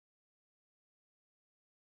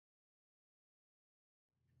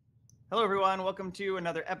Hello, everyone. Welcome to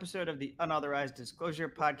another episode of the Unauthorized Disclosure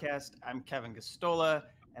podcast. I'm Kevin Gosztola,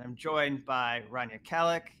 and I'm joined by Rania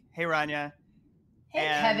Khalek. Hey, Rania. Hey,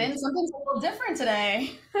 Kevin. Something's a little different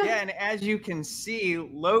today. Yeah, and as you can see,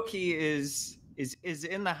 Lowkey is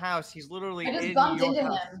in the house. He's literally I just in bumped your into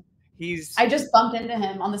house. him. He's I just bumped into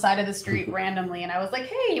him on the side of the street randomly, and I was like,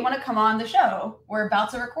 "Hey, you want to come on the show? We're about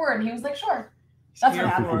to record." And he was like, "Sure." That's what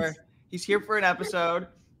happens. He's here for an episode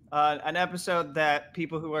that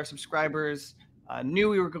people who are subscribers knew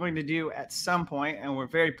we were going to do at some point, and we're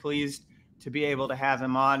very pleased to be able to have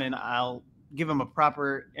him on. And I'll give him a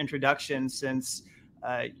proper introduction since,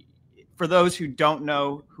 for those who don't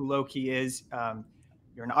know who Lowkey is,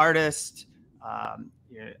 you're an artist,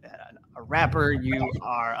 you're a rapper, you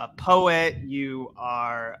are a poet, you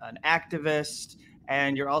are an activist,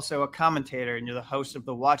 and you're also a commentator, and you're the host of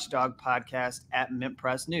the Watchdog podcast at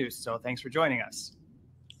MintPress News. So thanks for joining us.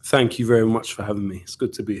 Thank you very much for having me. It's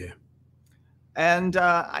good to be here. And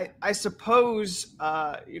I suppose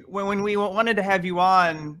when we wanted to have you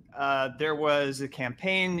on, there was a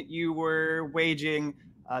campaign you were waging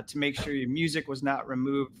to make sure your music was not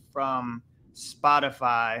removed from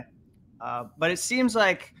Spotify. But it seems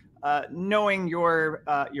like knowing your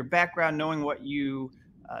background, knowing what you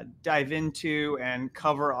dive into and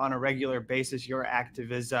cover on a regular basis, your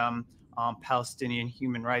activism on Palestinian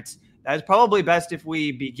human rights, that is probably best if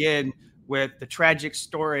we begin with the tragic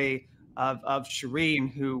story of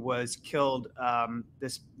Shireen, who was killed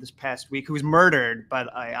this past week, who was murdered by,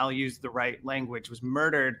 I'll use the right language, was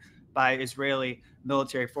murdered by Israeli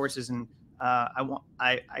military forces. And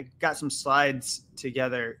I got some slides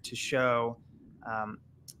together to show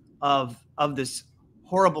of this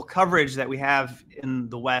horrible coverage that we have in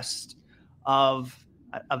the West of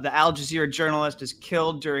the Al Jazeera journalist is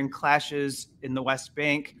killed during clashes in the West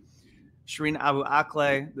Bank, Shireen Abu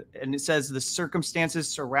Akleh, and it says the circumstances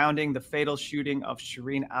surrounding the fatal shooting of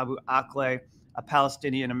Shireen Abu Akleh, a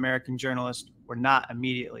Palestinian-American journalist, were not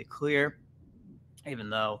immediately clear, even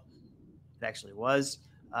though it actually was.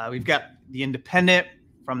 We've got The Independent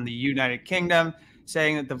from the United Kingdom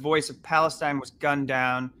saying that the voice of Palestine was gunned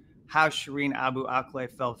down, how Shireen Abu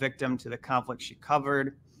Akleh fell victim to the conflict she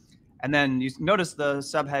covered. And then you notice the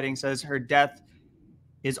subheading says her death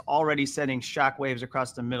is already sending shockwaves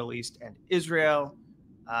across the Middle East and Israel,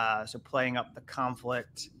 so playing up the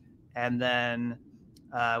conflict. And then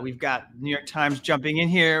we've got New York Times jumping in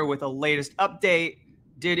here with a latest update.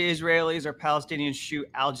 Did Israelis or Palestinians shoot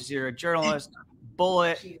Al Jazeera journalist?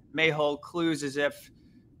 Bullet may hold clues, as if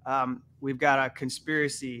we've got a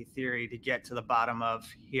conspiracy theory to get to the bottom of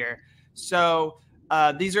here. So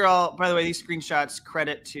these are all, by the way, these screenshots,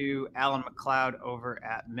 credit to Alan McLeod over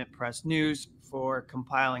at MintPress News for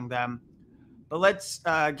compiling them. But let's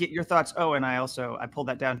get your thoughts. Oh, and I pulled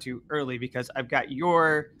that down too early because I've got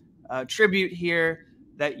your tribute here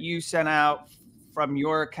that you sent out from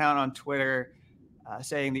your account on Twitter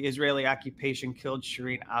saying the Israeli occupation killed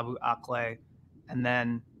Shireen Abu Akleh, and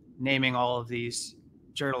then naming all of these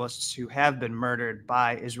journalists who have been murdered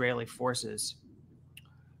by Israeli forces,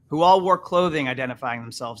 who all wore clothing identifying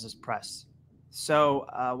themselves as press. So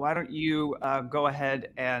why don't you go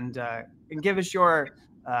ahead and give us your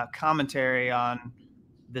commentary on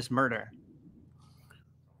this murder?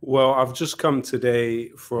 Well, I've just come today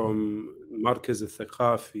from مركز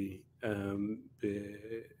الثقافي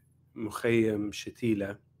بمخيم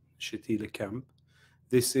شتيلة camp.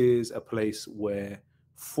 This is a place where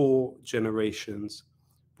 4 generations,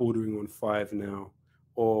 bordering on 5 now,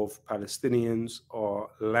 of Palestinians are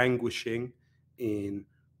languishing in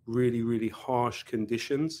really, really harsh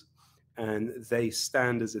conditions. And they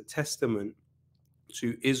stand as a testament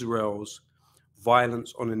to Israel's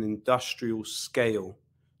violence on an industrial scale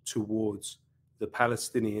towards the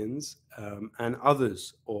Palestinians and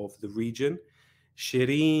others of the region.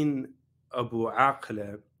 Shireen Abu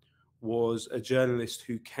Akleh was a journalist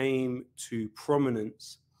who came to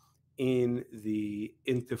prominence in the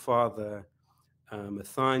Intifada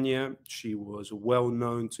Mathania. She was well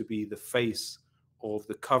known to be the face of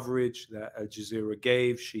the coverage that Al Jazeera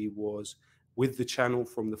gave. She was with the channel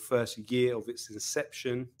from the first year of its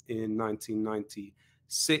inception in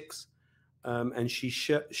 1996. And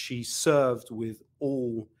she served with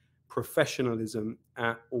all professionalism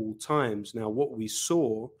at all times. Now, what we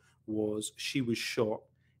saw was she was shot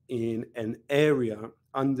in an area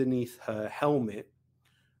underneath her helmet,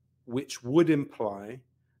 which would imply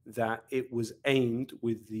that it was aimed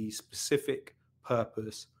with the specific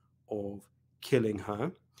purpose of killing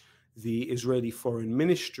her. The Israeli Foreign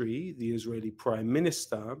Ministry, the Israeli Prime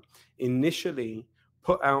Minister, initially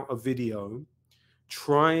put out a video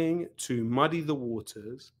trying to muddy the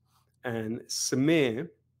waters and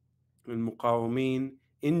smear al-Muqawamin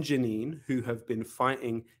in Jenin, who have been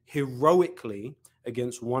fighting heroically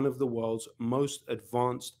against one of the world's most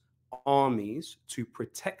advanced armies to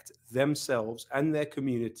protect themselves and their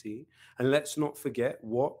community. And let's not forget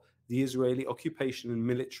what the Israeli occupation and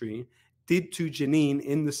military did to Jenin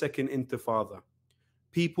in the Second Intifada.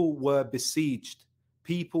 People were besieged.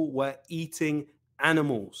 People were eating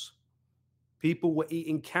animals. People were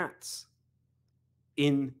eating cats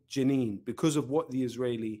in Jenin because of what the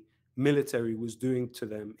Israeli military was doing to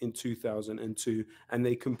them in 2002, and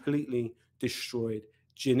they completely destroyed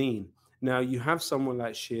Jenin. Now you have someone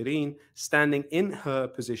like Shireen standing in her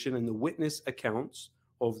position, and the witness accounts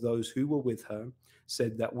of those who were with her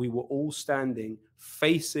said that we were all standing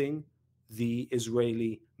facing the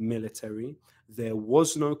Israeli military. There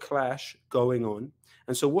was no clash going on.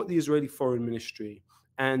 And so what the Israeli Foreign Ministry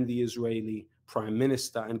and the Israeli Prime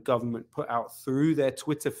Minister and government put out through their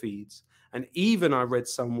Twitter feeds, and even I read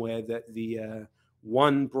somewhere that the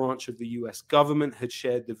one branch of the US government had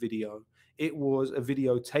shared the video. It was a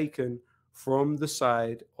video taken from the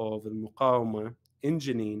side of al-Muqawama in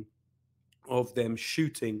Jenin of them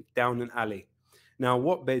shooting down an alley. Now,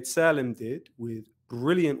 what Beit Salem did with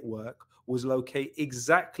brilliant work was locate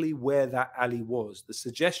exactly where that alley was. The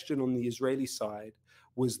suggestion on the Israeli side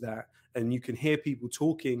was that, and you can hear people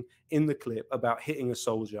talking in the clip about hitting a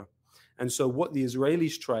soldier. And so what the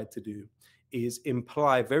Israelis tried to do is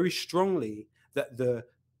imply very strongly that the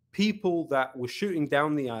people that were shooting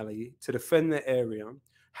down the alley to defend their area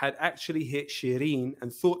had actually hit Shireen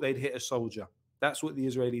and thought they'd hit a soldier. That's what the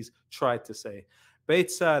Israelis tried to say.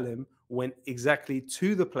 Beit Salem went exactly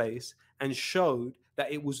to the place and showed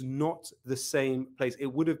that it was not the same place.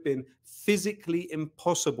 It would have been physically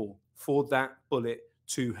impossible for that bullet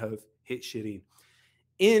to have hit Shireen.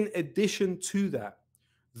 In addition to that,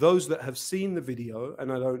 those that have seen the video,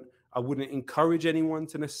 and I wouldn't encourage anyone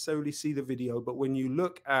to necessarily see the video, but when you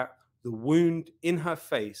look at the wound in her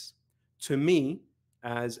face, to me,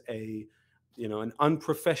 as an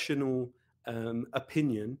unprofessional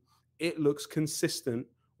opinion, it looks consistent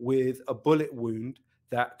with a bullet wound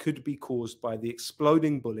that could be caused by the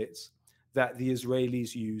exploding bullets that the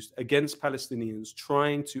Israelis used against Palestinians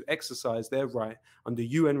trying to exercise their right under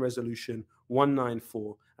UN Resolution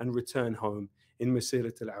 194 and return home in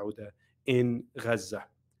Masirat al-Auda in Gaza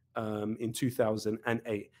in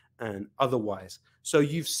 2008 and otherwise. So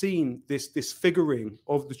you've seen this disfiguring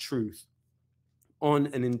of the truth on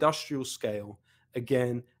an industrial scale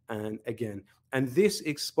again and again. And this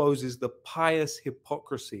exposes the pious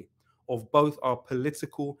hypocrisy of both our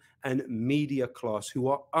political and media class, who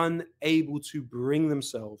are unable to bring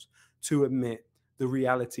themselves to admit the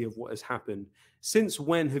reality of what has happened. Since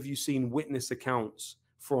when have you seen witness accounts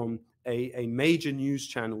from a major news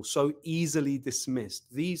channel so easily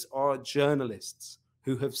dismissed? These are journalists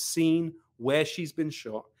who have seen where she's been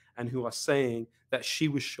shot and who are saying that she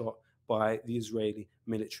was shot by the Israeli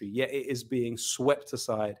military. Yet it is being swept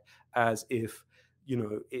aside as if,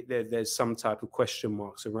 there's some type of question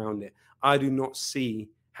marks around it. I do not see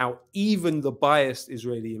how even the biased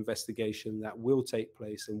Israeli investigation that will take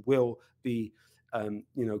place and will be,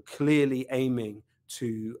 clearly aiming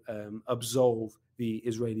to absolve the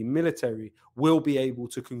Israeli military will be able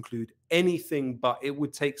to conclude anything, but it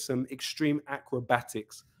would take some extreme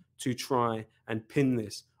acrobatics to try and pin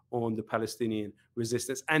this on the Palestinian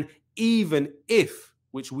resistance. And even if,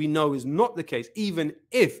 which we know is not the case, even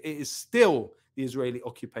if it is still the Israeli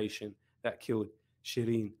occupation that killed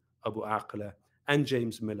Shireen Abu Aqla and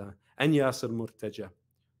James Miller and Yasser Murtaja,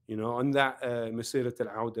 on that Masirat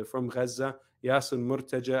al-Auda from Gaza, Yasser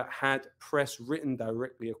Murtaja had press written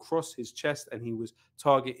directly across his chest and he was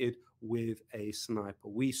targeted with a sniper.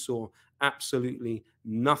 We saw absolutely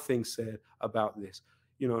nothing said about this.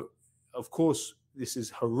 Of course, this is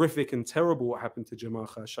horrific and terrible what happened to Jamal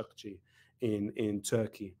Khashoggi in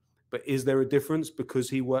Turkey. But is there a difference because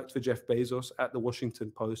he worked for Jeff Bezos at the Washington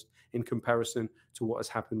Post in comparison to what has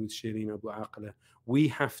happened with Shireen Abu Aqla? We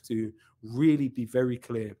have to really be very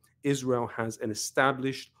clear. Israel has an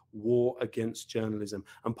established war against journalism.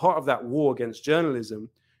 And part of that war against journalism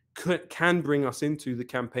can bring us into the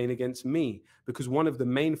campaign against me, because one of the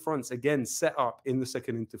main fronts, again, set up in the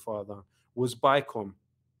Second Intifada was BICOM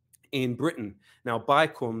in Britain. Now,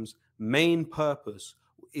 BICOM's main purpose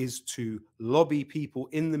is to lobby people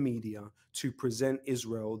in the media to present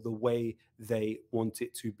Israel the way they want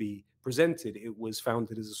it to be presented. It was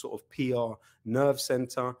founded as a sort of PR nerve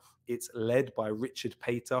center. It's led by Richard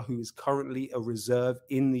Pater, who is currently a reserve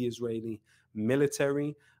in the Israeli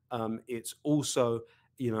military. It's also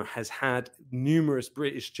has had numerous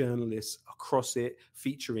British journalists across it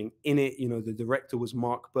featuring in it. The director was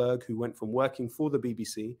Mark Berg, who went from working for the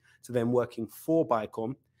BBC to then working for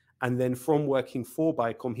BICOM. And then from working for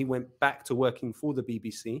BICOM, he went back to working for the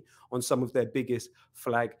BBC on some of their biggest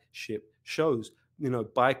flagship shows.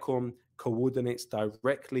 BICOM coordinates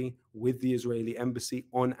directly with the Israeli embassy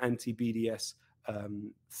on anti-BDS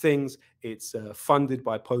things. It's funded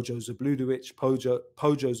by Pojo Zabludowicz. Pojo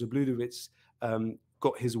Zabludowicz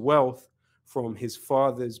got his wealth from his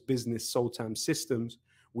father's business, Soltam Systems,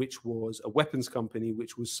 which was a weapons company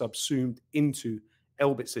which was subsumed into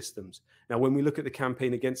Elbit Systems. Now, when we look at the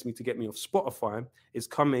campaign against me to get me off Spotify, it's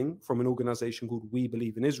coming from an organization called We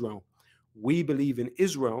Believe in Israel. We Believe in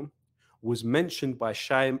Israel was mentioned by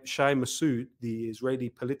Shai Massoud, the Israeli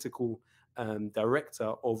political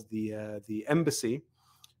director of the embassy,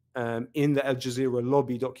 in the Al Jazeera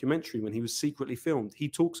lobby documentary when he was secretly filmed. He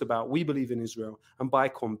talks about We Believe in Israel and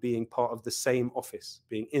BICOM being part of the same office,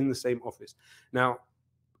 being in the same office. Now,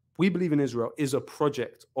 We Believe in Israel is a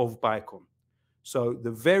project of BICOM. So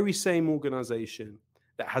the very same organization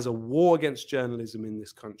that has a war against journalism in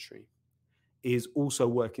this country is also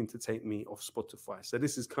working to take me off Spotify. So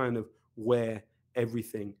this is kind of where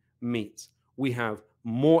everything meets. We have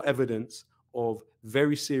more evidence of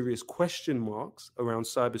very serious question marks around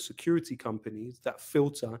cybersecurity companies that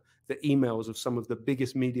filter the emails of some of the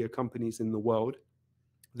biggest media companies in the world,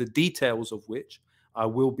 the details of which I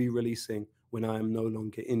will be releasing when I am no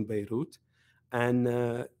longer in Beirut.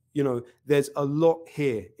 And, there's a lot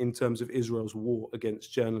here in terms of Israel's war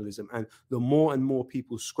against journalism. And the more and more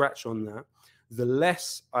people scratch on that, the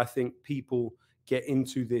less I think people get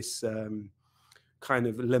into this kind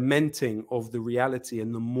of lamenting of the reality,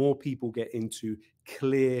 and the more people get into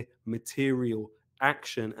clear material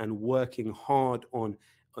action and working hard on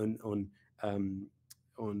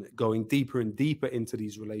going deeper and deeper into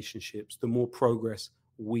these relationships, the more progress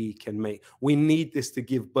we can make. We need this to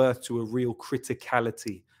give birth to a real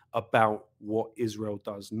criticality about what Israel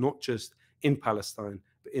does, not just in Palestine,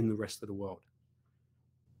 but in the rest of the world.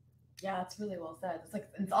 Yeah, it's really well said.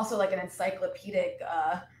 It's also like an encyclopedic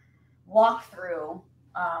walkthrough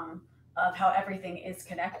of how everything is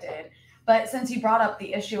connected. But since you brought up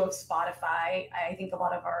the issue of Spotify, I think a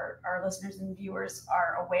lot of our listeners and viewers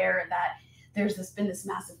are aware that there's been this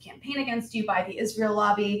massive campaign against you by the Israel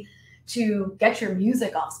lobby to get your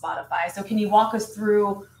music off Spotify. So can you walk us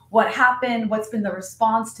through what happened? What's been the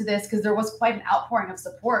response to this? Because there was quite an outpouring of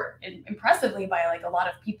support, impressively, by like a lot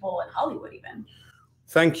of people in Hollywood even.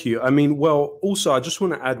 Thank you. I mean, well, also, I just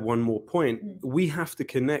want to add one more point. We have to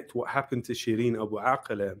connect what happened to Shireen Abu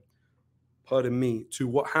Akleh, pardon me, to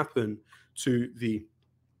what happened to the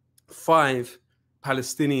 5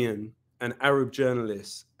 Palestinian and Arab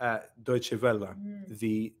journalists at Deutsche Welle,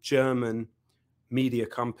 the German media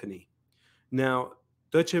company. Now,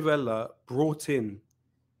 Deutsche Welle brought in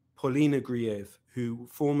Paulina Griev, who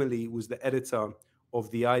formerly was the editor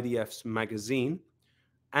of the IDF's magazine,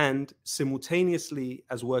 and simultaneously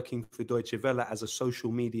as working for Deutsche Welle as a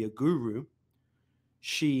social media guru,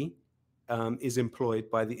 she is employed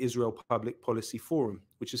by the Israel Public Policy Forum,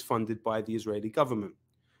 which is funded by the Israeli government.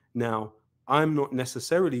 Now, I'm not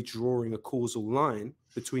necessarily drawing a causal line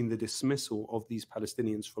between the dismissal of these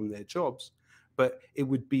Palestinians from their jobs, but it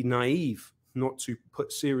would be naive not to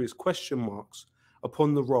put serious question marks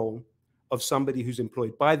upon the role of somebody who's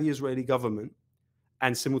employed by the Israeli government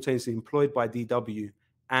and simultaneously employed by DW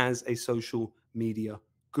as a social media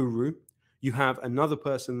guru. You have another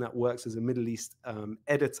person that works as a Middle East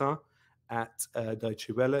editor at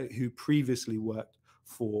Deutsche Welle, who previously worked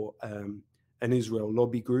for an Israel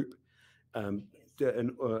lobby group, an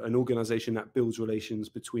organization that builds relations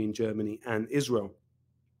between Germany and Israel.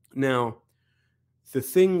 Now, the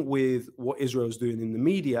thing with what Israel's doing in the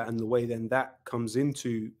media and the way then that comes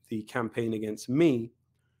into the campaign against me,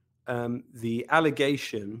 the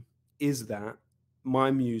allegation is that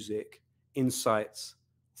my music incites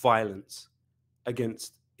violence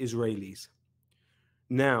against Israelis.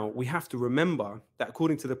 Now, we have to remember that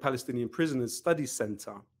according to the Palestinian Prisoners Studies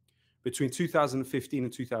Center, between 2015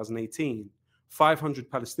 and 2018, 500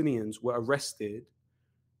 Palestinians were arrested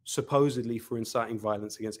supposedly for inciting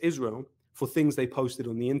violence against Israel for things they posted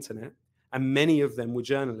on the internet, and many of them were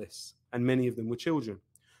journalists and many of them were children.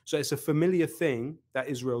 So it's a familiar thing that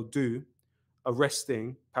Israel do,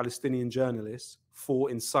 arresting Palestinian journalists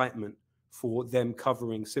for incitement, for them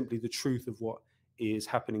covering simply the truth of what is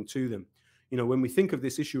happening to them. You know, when we think of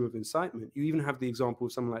this issue of incitement, you even have the example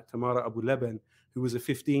of someone like Tamara Abu Leben, who was a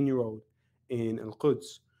 15-year-old in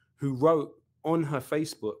Al-Quds, who wrote on her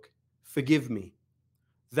Facebook, "Forgive me."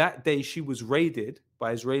 That day she was raided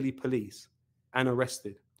by Israeli police and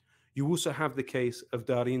arrested. You also have the case of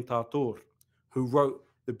Darin Tatur, who wrote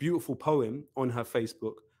the beautiful poem on her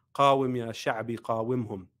Facebook, Qawim ya Sha'bi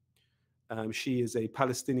Qawimhum. She is a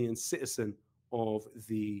Palestinian citizen of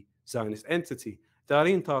the Zionist entity.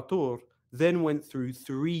 Darin Tatur then went through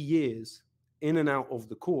 3 years in and out of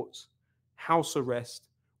the courts, house arrest,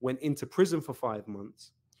 went into prison for 5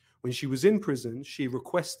 months. When she was in prison, she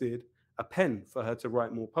requested a pen for her to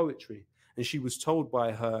write more poetry. And she was told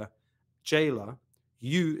by her jailer,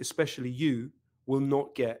 you, especially you, will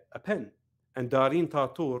not get a pen. And Darin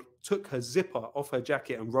Tatur took her zipper off her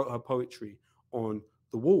jacket and wrote her poetry on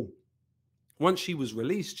the wall. Once she was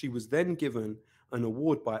released, she was then given an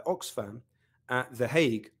award by Oxfam at The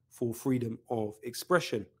Hague for freedom of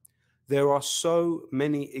expression. There are so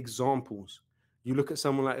many examples. You look at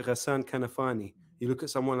someone like Ghassan Kanafani, you look at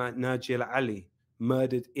someone like Najil Ali,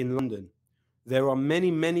 murdered in London. There are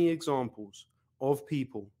many, many examples of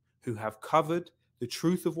people who have covered the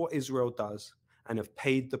truth of what Israel does and have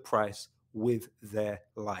paid the price with their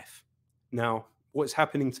life. Now, what's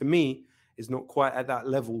happening to me is not quite at that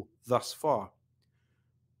level thus far.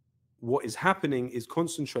 What is happening is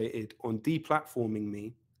concentrated on deplatforming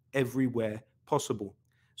me everywhere possible.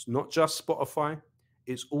 It's not just Spotify,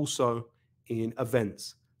 it's also in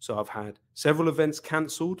events. So I've had several events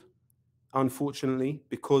cancelled, unfortunately,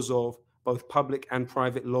 because of both public and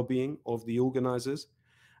private lobbying of the organizers.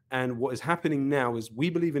 And what is happening now is We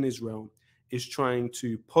Believe in Israel is trying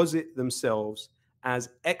to posit themselves as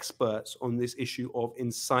experts on this issue of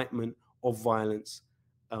incitement of violence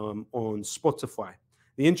on Spotify.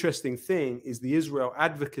 The interesting thing is the Israel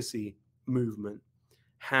advocacy movement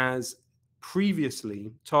has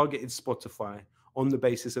previously targeted Spotify on the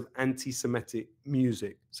basis of anti-Semitic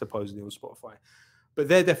music, supposedly on Spotify. But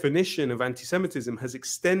their definition of anti-Semitism has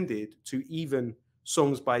extended to even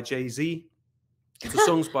songs by Jay-Z, to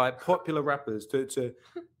songs by popular rappers, to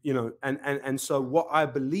you know, and so what I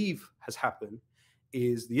believe has happened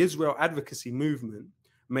is the Israel advocacy movement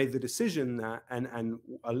made the decision that, and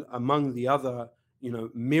among the other, you know,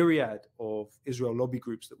 myriad of Israel lobby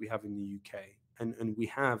groups that we have in the UK, and we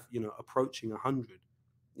have, you know, approaching 100.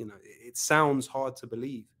 You know, it sounds hard to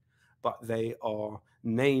believe, but they are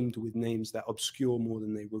named with names that obscure more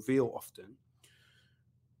than they reveal often.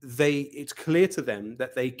 It's clear to them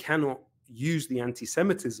that they cannot use the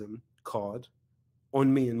anti-Semitism card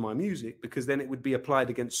on me and my music, because then it would be applied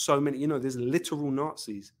against so many, you know, there's literal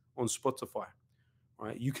Nazis on Spotify,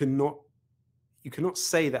 right? You cannot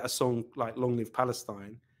say that a song like Long Live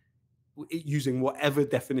Palestine, using whatever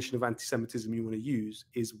definition of anti-Semitism you want to use,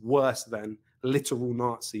 is worse than literal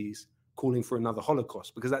Nazis calling for another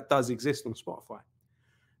Holocaust, because that does exist on Spotify.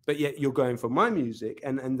 But yet you're going for my music,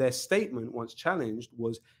 and their statement, once challenged,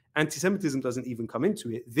 was anti-Semitism doesn't even come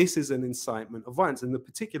into it. This is an incitement of violence. And the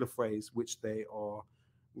particular phrase which they are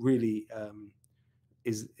really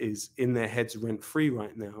is in their heads rent-free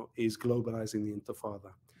right now is globalizing the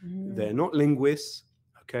Intifada. They're not linguists,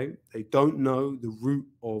 okay? They don't know the root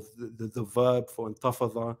of the verb for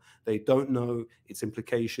Intifada. They don't know its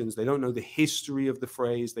implications. They don't know the history of the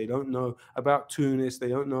phrase. They don't know about Tunis. They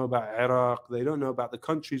don't know about Iraq. They don't know about the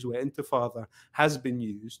countries where Intifada has been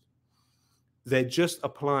used. They're just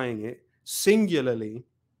applying it singularly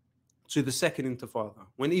to the second Intifada,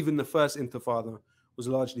 when even the first Intifada was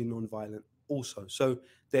largely non-violent also. So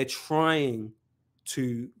they're trying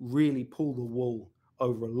to really pull the wool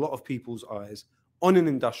over a lot of people's eyes on an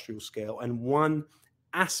industrial scale. And one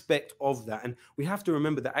aspect of that, and we have to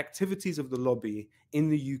remember that activities of the lobby in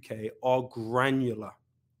the UK are granular.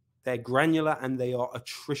 They're granular and they are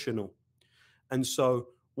attritional. And so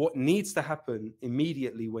what needs to happen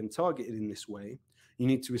immediately when targeted in this way, you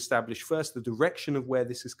need to establish first the direction of where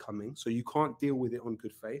this is coming, so you can't deal with it on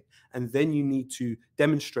good faith, and then you need to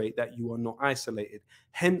demonstrate that you are not isolated.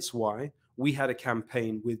 Hence why we had a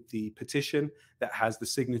campaign with the petition that has the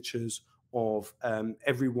signatures of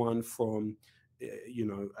everyone from you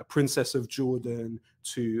know, a princess of Jordan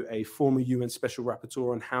to a former UN special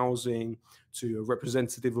rapporteur on housing, to a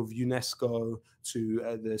representative of UNESCO,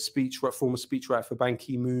 to the former speechwriter for Ban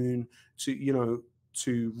Ki-moon, to, you know,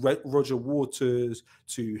 to Roger Waters,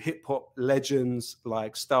 to hip hop legends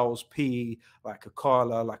like Styles P, like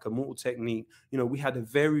Akala, like Immortal Technique. You know, we had a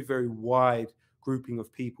very, very wide grouping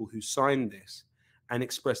of people who signed this and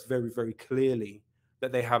expressed very, very clearly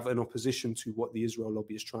that they have an opposition to what the Israel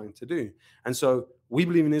lobby is trying to do. And so We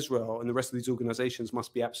Believe in Israel and the rest of these organizations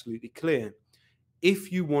must be absolutely clear.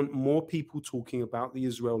 If you want more people talking about the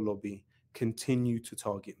Israel lobby, continue to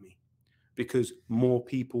target me, because more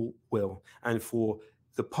people will. And for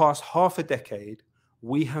the past half a decade,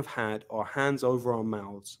 we have had our hands over our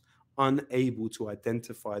mouths unable to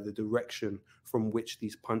identify the direction from which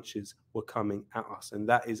these punches were coming at us. And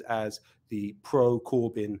that is as the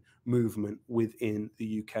pro-Corbyn movement within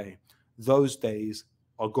the UK. Those days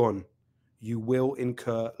are gone. You will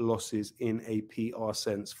incur losses in a PR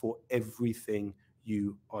sense for everything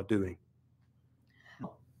you are doing.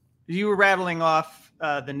 You were rattling off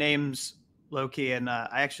the names, Lowkey, and I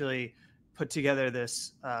actually put together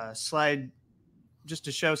this slide just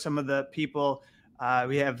to show some of the people.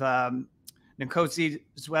 We have Nkosi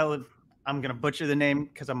as well. I'm going to butcher the name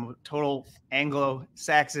because I'm a total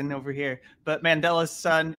Anglo-Saxon over here. But Mandela's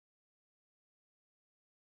son,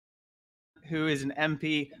 who is an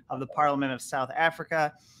MP of the Parliament of South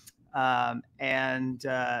Africa. And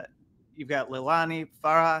you've got Lilani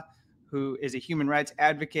Farah, who is a human rights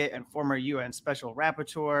advocate and former UN Special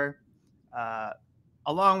Rapporteur,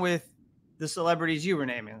 along with the celebrities you were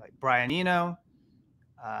naming, like Brian Eno,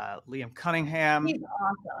 Liam Cunningham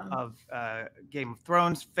awesome. of Game of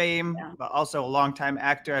Thrones fame, but also a longtime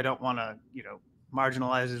actor. I don't want to,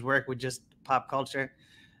 marginalize his work with just pop culture.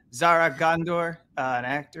 Zara Gondor, an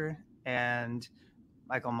actor, and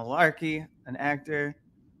Michael Malarkey, an actor,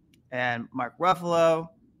 and Mark Ruffalo,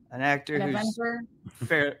 an actor who's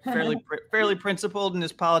fairly principled in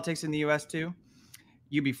his politics in the U.S. too.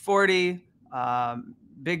 UB40,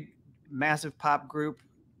 big, massive pop group.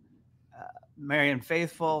 Marianne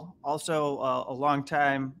Faithfull, also a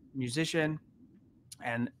longtime musician,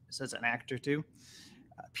 and says an actor too.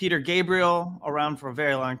 Peter Gabriel, around for a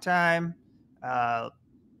very long time,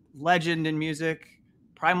 legend in music.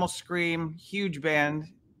 Primal Scream, huge band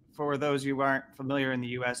for those who aren't familiar in the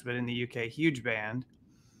US, but in the UK, huge band.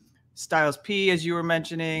 Styles P, as you were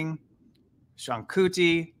mentioning, Sean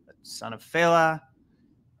Kuti, son of Fela,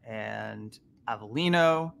 and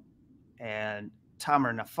Avelino, and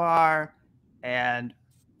Tamer Nafar, and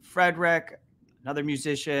Frederick, another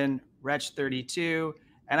musician, Wretch 32.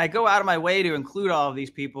 And I go out of my way to include all of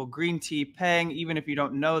these people. Green Tea Peng, even if you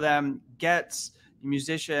don't know them, Getz, the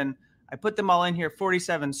musician. I put them all in here.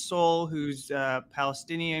 47 Soul, who's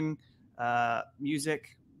Palestinian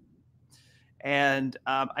music. And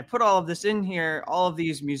I put all of this in here, all of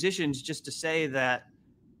these musicians, just to say that,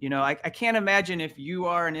 I can't imagine if you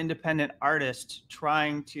are an independent artist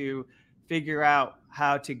trying to figure out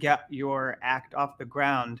how to get your act off the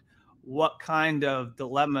ground, what kind of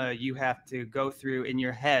dilemma you have to go through in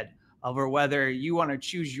your head over whether you want to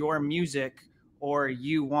choose your music or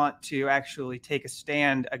you want to actually take a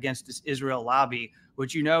stand against this Israel lobby,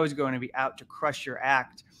 which is going to be out to crush your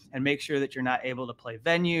act and make sure that you're not able to play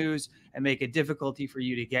venues and make it difficulty for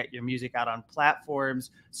you to get your music out on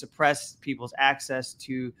platforms, suppress people's access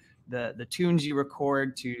to the tunes you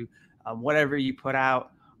record, to whatever you put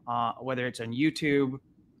out, whether it's on YouTube,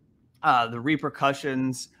 the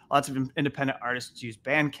repercussions. Lots of independent artists use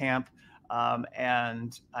Bandcamp.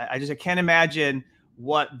 And I can't imagine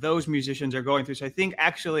what those musicians are going through. So I think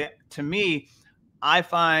actually, to me, I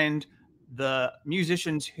find the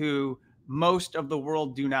musicians who most of the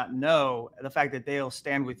world do not know, the fact that they'll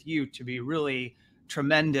stand with you, to be really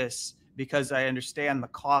tremendous, because I understand the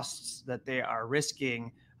costs that they are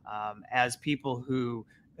risking as people who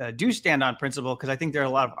do stand on principle, because I think there are a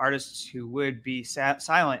lot of artists who would be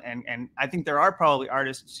silent. And I think there are probably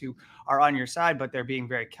artists who are on your side, but they're being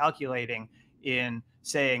very calculating in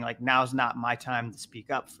saying, like, now's not my time to speak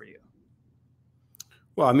up for you.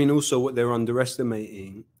 Well, I mean, also what they're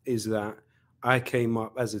underestimating is that I came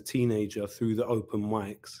up as a teenager through the open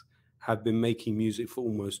mics, have been making music for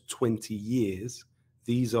almost 20 years.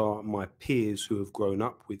 These are my peers who have grown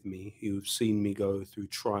up with me, who have seen me go through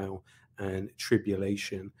trial and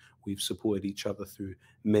tribulation. We've supported each other through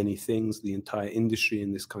many things. The entire industry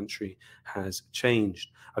in this country has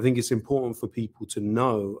changed. I think it's important for people to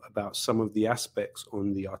know about some of the aspects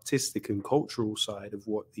on the artistic and cultural side of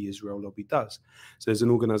what the Israel lobby does. So there's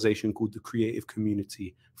an organization called the Creative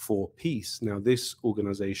Community for Peace. Now, this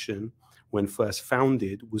organization, when first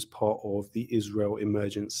founded, was part of the Israel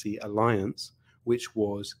Emergency Alliance, which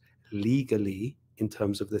was legally, in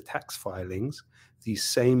terms of the tax filings, the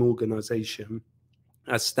same organization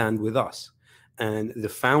as Stand With Us. And the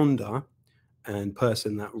founder and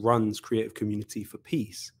person that runs Creative Community for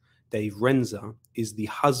Peace, Dave Renzer, is the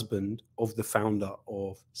husband of the founder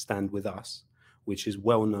of Stand With Us, which is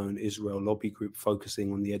well-known Israel lobby group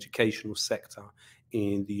focusing on the educational sector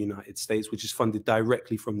in the United States, which is funded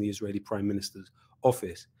directly from the Israeli Prime Minister's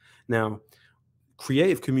office. Now,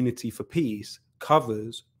 Creative Community for Peace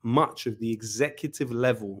covers much of the executive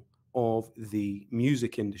level of the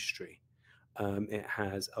music industry. It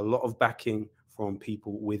has a lot of backing from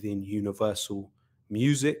people within Universal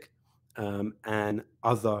Music and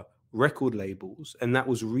other record labels, and that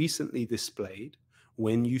was recently displayed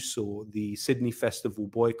when you saw the Sydney Festival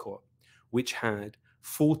boycott, which had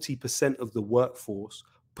 40% of the workforce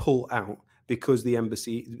pull out because the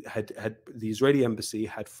embassy the Israeli embassy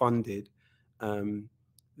had funded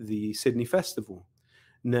the Sydney Festival.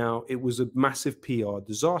 Now, it was a massive PR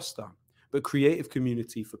disaster, but Creative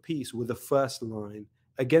Community for Peace were the first line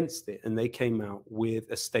against it, and they came out with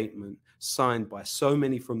a statement signed by so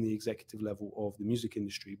many from the executive level of the music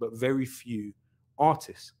industry, but very few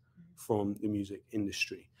artists from the music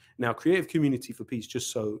industry. Now, Creative Community for Peace,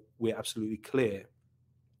 just so we're absolutely clear,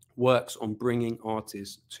 works on bringing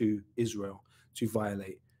artists to Israel to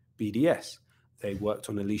violate BDS. They worked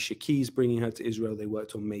on Alicia Keys, bringing her to Israel. They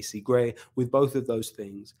worked on Macy Gray. With both of those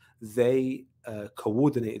things, they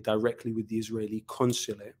coordinated directly with the Israeli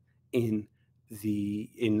consulate in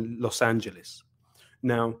Los Angeles.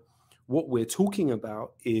 Now, what we're talking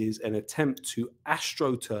about is an attempt to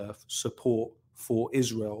astroturf support for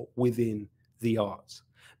Israel within the arts.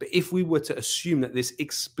 But if we were to assume that this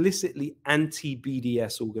explicitly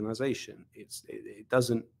anti-BDS organization, it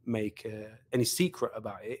doesn't make any secret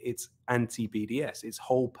about it, it's anti-BDS. Its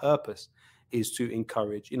whole purpose is to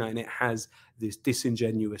encourage, and it has this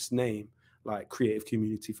disingenuous name like Creative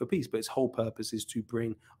Community for Peace, but its whole purpose is to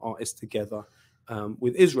bring artists together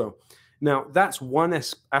with Israel. Now, that's one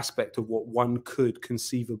aspect of what one could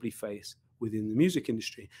conceivably face within the music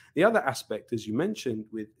industry. The other aspect, as you mentioned,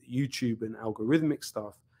 with YouTube and algorithmic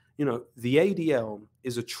stuff, the ADL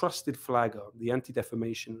is a trusted flagger, the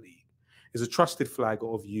Anti-Defamation League is a trusted flagger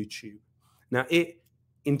of YouTube. Now,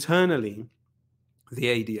 internally, the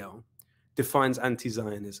ADL defines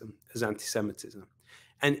anti-Zionism as anti-Semitism.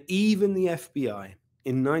 And even the FBI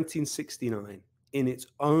in 1969, in its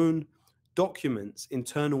own documents,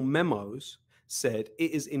 internal memos, said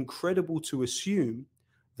it is incredible to assume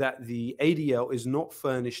that the ADL is not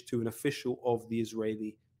furnished to an official of the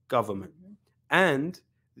Israeli government. And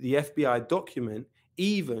the FBI document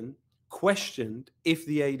even questioned if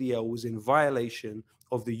the ADL was in violation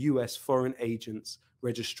of the US Foreign Agents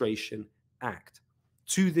Registration Act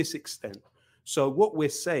to this extent. So what we're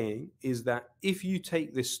saying is that if you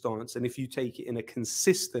take this stance and if you take it in a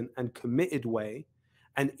consistent and committed way,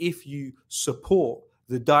 and if you support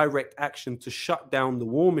the direct action to shut down the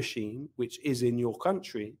war machine, which is in your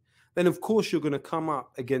country, then of course you're going to come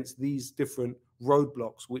up against these different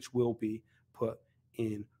roadblocks which will be put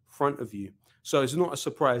in front of you. So it's not a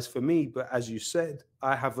surprise for me, but as you said,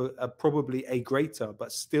 I have probably a greater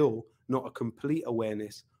but still not a complete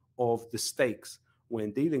awareness of the stakes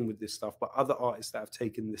when dealing with this stuff. But other artists that have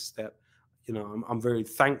taken this step, I'm very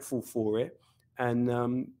thankful for it. And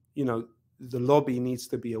the lobby needs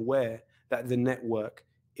to be aware that the network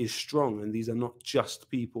is strong, and these are not just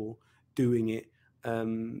people doing it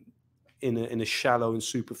in a shallow and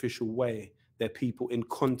superficial way. They're people in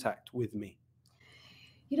contact with me.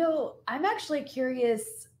 I'm actually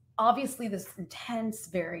curious. Obviously, this intense,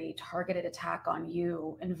 very targeted attack on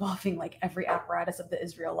you involving like every apparatus of the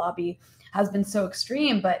Israel lobby has been so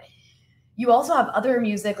extreme. But you also have other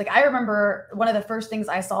music. Like, I remember one of the first things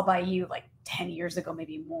I saw by you like 10 years ago,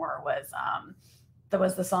 maybe more, was there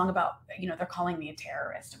was the song about, they're calling me a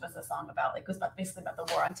terrorist. It was a song about basically about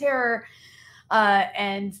the war on terror,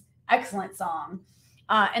 and excellent song.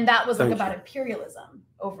 And that was like about imperialism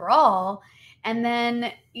overall. And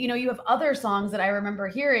then, you have other songs that I remember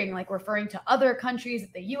hearing, like referring to other countries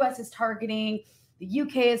that the US is targeting, the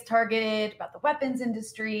UK is targeted, about the weapons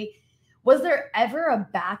industry. Was there ever a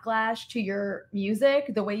backlash to your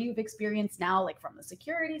music the way you've experienced now, like from the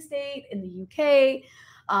security state in the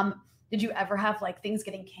UK? Did you ever have like things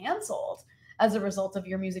getting canceled as a result of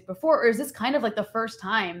your music before? Or is this kind of like the first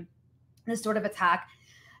time this sort of attack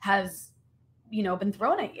has, been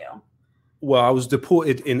thrown at you? Well, I was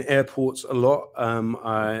deported in airports a lot.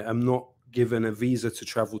 I am not given a visa to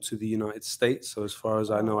travel to the United States. So as far as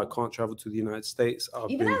I know, I can't travel to the United States.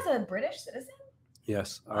 Even as a British citizen?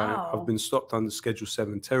 Yes. Wow. I've been stopped under Schedule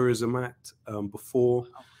 7 Terrorism Act before.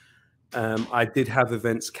 I did have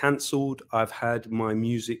events cancelled. I've had my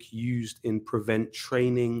music used in Prevent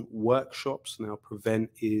training workshops. Now, Prevent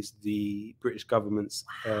is the British government's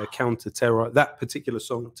counter-terror. That particular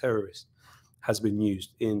song, Terrorist, has been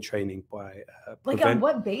used in training by Like, on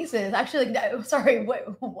what basis? Actually, sorry, what?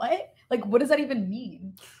 Like, what does that even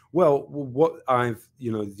mean? Well, what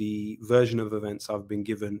the version of events I've been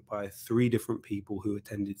given by 3 different people who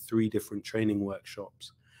attended 3 different training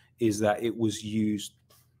workshops is that it was used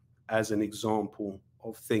as an example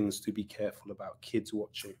of things to be careful about, kids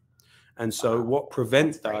watching. And so what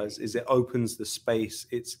Prevent does is it opens the space.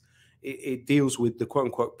 It deals with the quote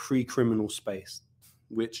unquote pre-criminal space,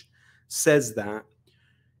 which says that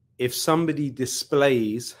if somebody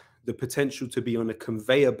displays the potential to be on a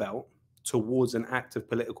conveyor belt towards an act of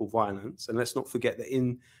political violence, and let's not forget that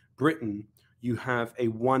in Britain, you have a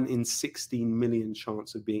 1 in 16 million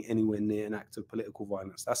chance of being anywhere near an act of political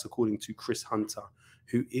violence. That's according to Chris Hunter,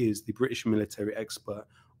 who is the British military expert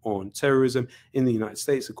on terrorism. In the United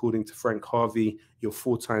States, according to Frank Harvey, you're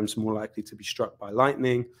 4 times more likely to be struck by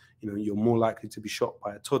lightning. You know, you're more likely to be shot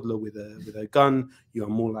by a toddler with a gun. You are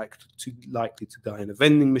more likely to die in a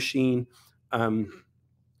vending machine.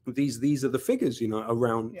 These are the figures, you know,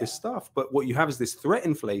 around this stuff. But what you have is this threat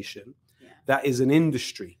inflation that is an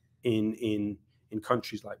industry in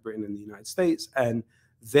countries like Britain and the United States, and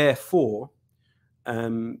therefore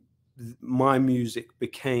my music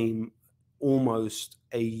became almost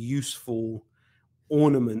a useful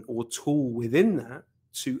ornament or tool within that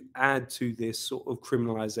to add to this sort of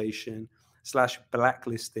criminalization /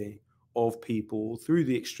 blacklisting of people through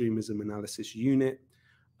the extremism analysis unit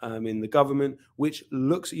in the government, which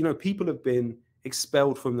looks, you know, people have been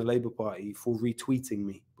expelled from the Labour Party for retweeting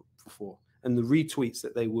me before. And the retweets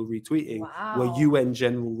that they were retweeting were UN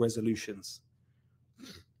general resolutions.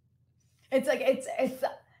 It's like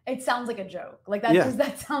it sounds like a joke. Like that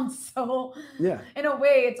that sounds so in a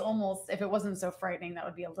way it's almost, if it wasn't so frightening, that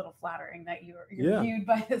would be a little flattering that you're viewed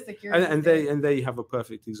by the security. And they have a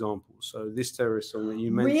perfect example. So this terrorist song that you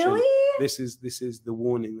mentioned, this is the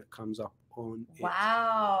warning that comes up on it.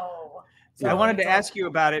 Wow. So I wanted to ask you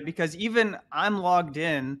about it because even I'm logged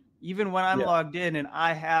in, even when I'm logged in and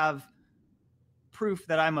I have proof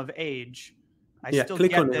that I'm of age, I still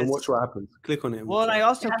click get on this. it and watch what happens. Click on it. Well, and I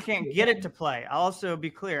also can't get it to play. I'll also be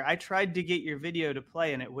clear. I tried to get your video to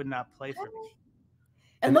play and it would not play for me.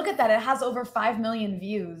 And look at that. It has over 5 million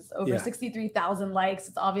views, over 63,000 likes.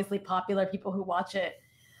 It's obviously popular. People who watch it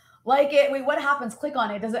like it. Wait, what happens? Click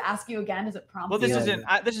on it. Does it ask you again? Does it prompt? Well, this isn't.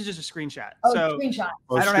 This is just a screenshot. Oh, so screenshot.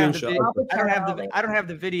 I don't have the video. I don't have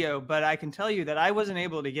the video, but I can tell you that I wasn't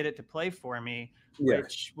able to get it to play for me,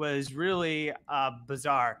 which was really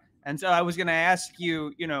bizarre. And so I was going to ask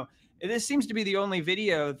you, you know, this seems to be the only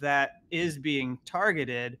video that is being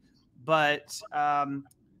targeted, but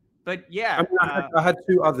yeah. I mean, I had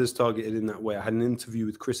 2 others targeted in that way. I had an interview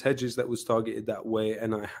with Chris Hedges that was targeted that way,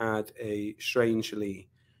 and I had a strangely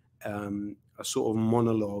a sort of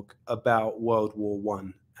monologue about World War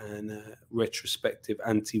I and a retrospective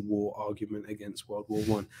anti-war argument against World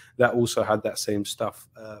War I that also had that same stuff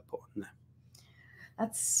put on there.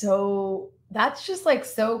 That's just like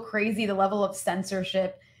so crazy, the level of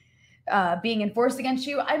censorship being enforced against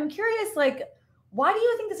you. I'm curious, like, why do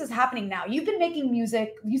you think this is happening now? You've been making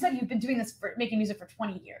music. You said you've been doing this making music for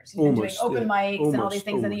 20 years. You've been doing open mics and all these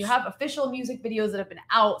things. And then you have official music videos that have been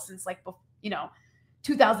out since, like, you know,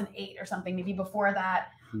 2008 or something, maybe before that.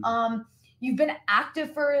 You've been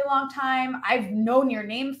active for a long time. I've known your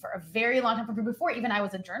name for a very long time. From before even I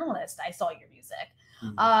was a journalist, I saw your music.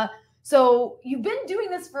 So you've been doing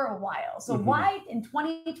this for a while. So why in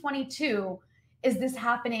 2022 is this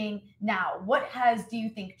happening now? What do you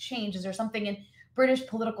think changed? Is there something in British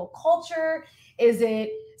political culture? Is it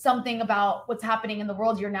something about what's happening in the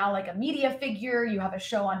world? You're now like a media figure. You have a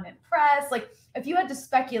show on MintPress. Like, if you had to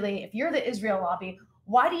speculate, if you're the Israel lobby,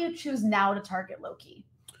 why do you choose now to target Lowkey?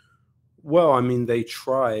 Well, I mean, they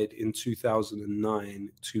tried in 2009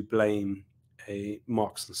 to blame a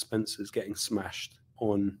Marks and Spencer's getting smashed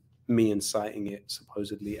on me inciting it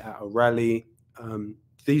supposedly at a rally.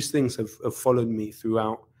 These things have followed me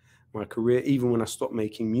throughout my career, even when I stopped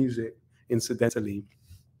making music. Incidentally,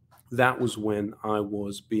 that was when I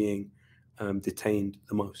was being detained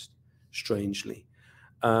the most, strangely.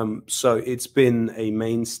 So it's been a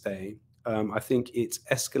mainstay. I think it's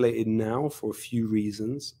escalated now for a few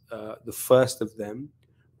reasons. The first of them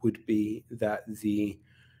would be that the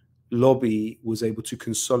lobby was able to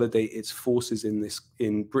consolidate its forces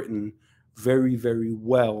in Britain very, very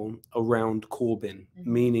well around Corbyn,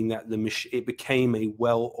 meaning that it became a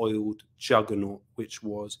well-oiled juggernaut, which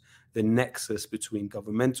was the nexus between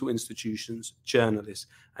governmental institutions, journalists,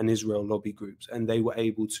 and Israel lobby groups. And they were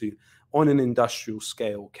able to, on an industrial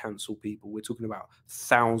scale, cancel people. We're talking about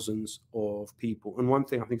thousands of people. And one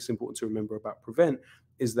thing I think is important to remember about Prevent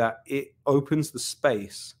is that it opens the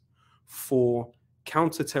space for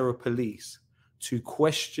counter-terror police to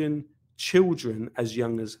question children as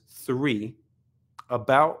young as 3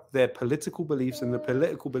 about their political beliefs and the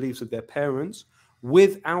political beliefs of their parents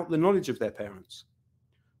without the knowledge of their parents.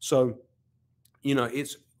 So, you know,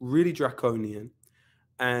 it's really draconian.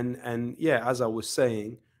 And yeah, as I was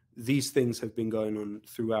saying, these things have been going on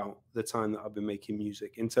throughout the time that I've been making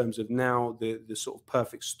music. In terms of now, the sort of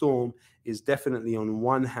perfect storm is definitely, on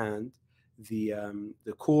one hand, the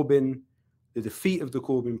Corbyn the defeat of the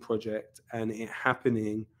Corbyn project and it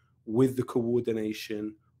happening with the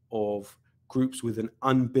coordination of groups with an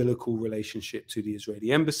umbilical relationship to the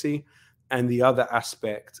Israeli embassy, and the other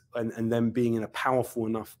aspect, and them being in a powerful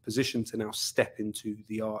enough position to now step into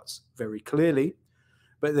the arts very clearly.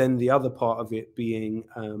 But then the other part of it being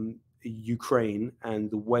Ukraine and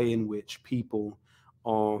the way in which people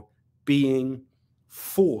are being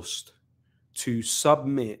forced to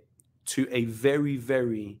submit to a very,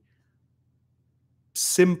 very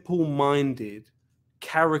simple-minded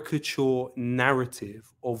caricature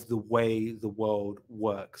narrative of the way the world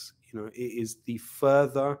works. You know, it is the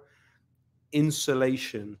further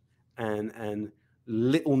insulation and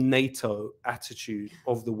little NATO attitude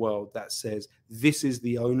of the world that says this is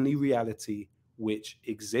the only reality which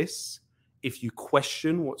exists. If you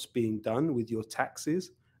question what's being done with your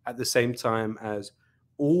taxes, at the same time as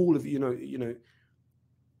all of you know,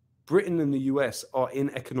 Britain and the US are in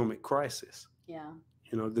economic crisis. Yeah.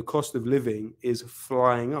 You know, the cost of living is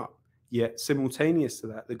flying up. Yet simultaneous to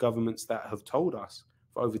that, the governments that have told us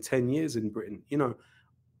for over 10 years in Britain, you know,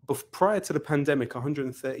 prior to the pandemic,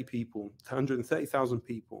 130,000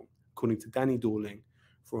 people, according to Danny Dorling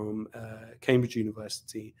from Cambridge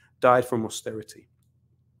University, died from austerity.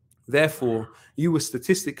 Therefore, you were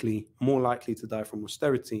statistically more likely to die from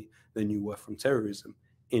austerity than you were from terrorism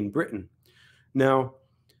in Britain. Now,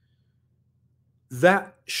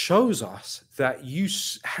 that shows us that you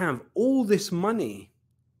have all this money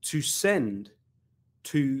to send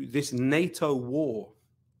to this NATO war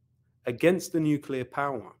against the nuclear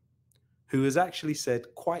power, who has actually said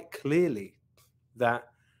quite clearly that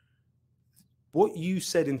what you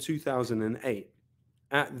said in 2008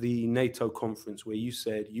 at the NATO conference, where you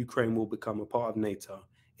said Ukraine will become a part of NATO,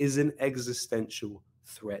 is an existential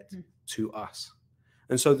threat to us.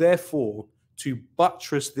 And so therefore, to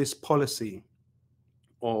buttress this policy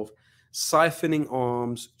of siphoning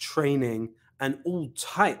arms, training, and all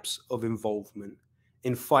types of involvement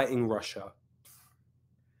in fighting Russia,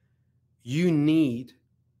 you need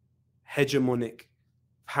hegemonic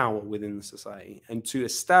power within the society. And to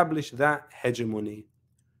establish that hegemony,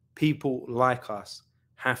 people like us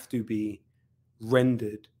have to be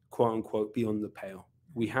rendered, quote unquote, beyond the pale.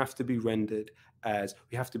 We have to be rendered as,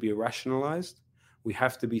 we have to be rationalized. We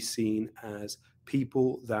have to be seen as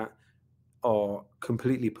people that are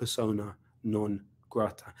completely persona non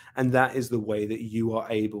grata. And that is the way that you are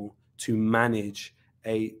able to manage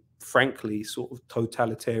a, frankly, sort of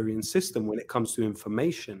totalitarian system when it comes to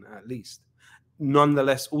information, at least.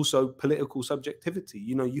 Nonetheless, also political subjectivity.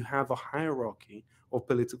 You know, you have a hierarchy of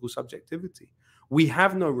political subjectivity. We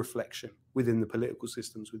have no reflection within the political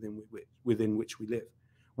systems within which we live.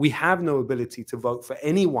 We have no ability to vote for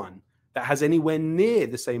anyone that has anywhere near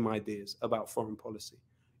the same ideas about foreign policy.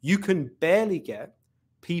 You can barely get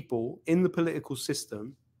people in the political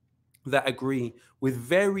system that agree with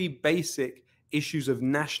very basic issues of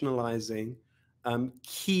nationalizing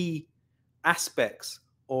key aspects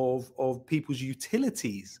of people's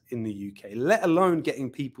utilities in the UK, let alone getting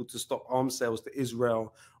people to stop arms sales to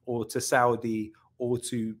Israel or to Saudi or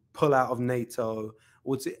to pull out of NATO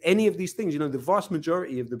or to any of these things. You know, the vast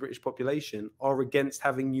majority of the British population are against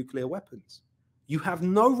having nuclear weapons. You have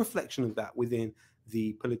no reflection of that within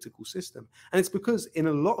the political system. And it's because in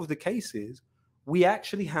a lot of the cases, we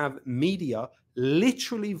actually have media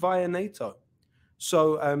literally via NATO.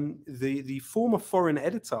 So the former foreign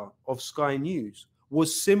editor of Sky News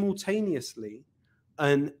was simultaneously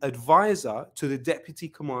an advisor to the deputy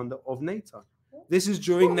commander of NATO. This is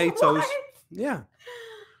during NATO's, yeah,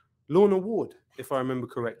 Lorna Ward, if I remember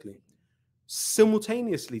correctly.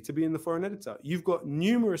 Simultaneously to being the foreign editor, you've got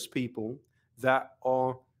numerous people that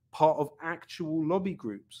are part of actual lobby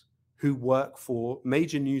groups who work for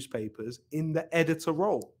major newspapers in the editor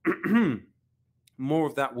role. More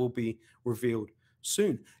of that will be revealed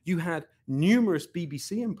soon. You had numerous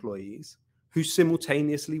BBC employees who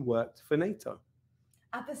simultaneously worked for NATO.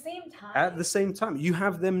 At the same time? At the same time. You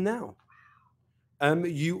have them now.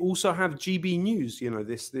 You also have GB News, you know,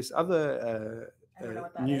 this other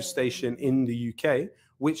news station in the UK,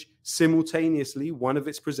 which simultaneously, one of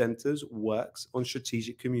its presenters works on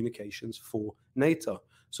strategic communications for NATO.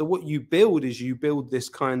 So what you build is you build this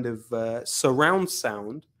kind of surround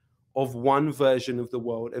sound of one version of the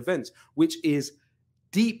world events, which is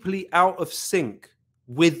deeply out of sync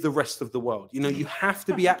with the rest of the world. You know, you have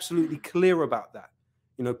to be absolutely clear about that.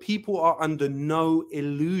 You know, people are under no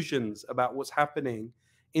illusions about what's happening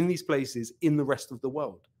in these places in the rest of the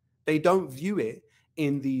world. They don't view it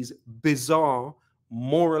in these bizarre,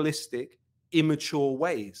 moralistic, immature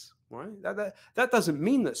ways, right? That doesn't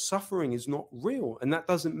mean that suffering is not real. And that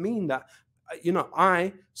doesn't mean that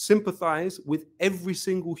I sympathize with every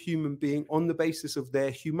single human being on the basis of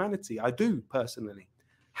their humanity. I do personally.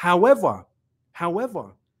 However,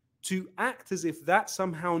 to act as if that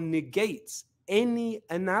somehow negates any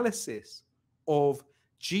analysis of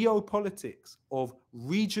geopolitics, of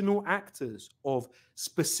regional actors, of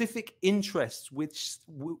specific interests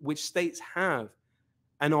which states have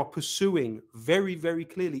and are pursuing very, very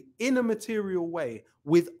clearly in a material way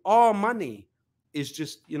with our money, is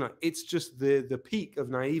just, it's just the peak of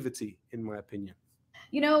naivety, in my opinion.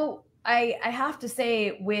 I have to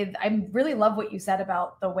say, I really love what you said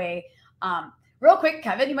about the way, real quick,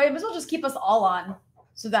 Kevin, you might as well just keep us all on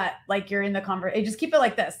so that like you're in the conversation. Just keep it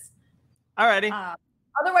like this. Alrighty.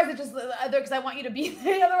 Otherwise, it just because I want you to be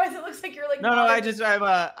there. Otherwise, it looks like you're like. No.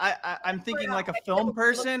 I'm thinking like a film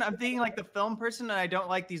person. I'm thinking like the film person, and I don't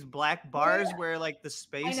like these black bars where like the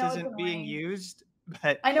space isn't being used.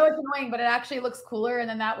 But I know it's annoying, but it actually looks cooler, and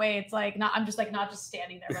then that way it's like I'm just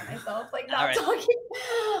standing there by myself, like not talking.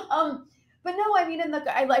 But no, I mean,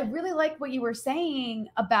 I really like what you were saying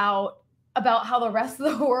about how the rest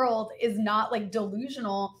of the world is not like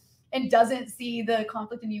delusional and doesn't see the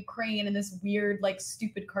conflict in Ukraine in this weird, like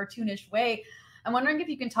stupid, cartoonish way. I'm wondering if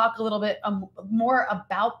you can talk a little bit more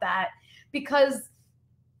about that, because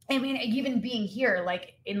I mean, even being here,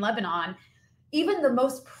 like in Lebanon, even the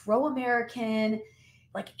most pro-American,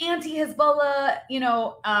 like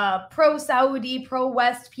anti-Hezbollah, pro-Saudi,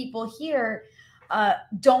 pro-West people here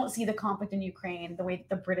don't see the conflict in Ukraine the way that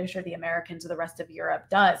the British or the Americans or the rest of Europe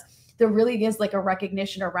does. There really is like a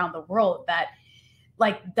recognition around the world that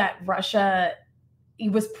Russia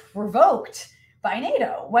was provoked by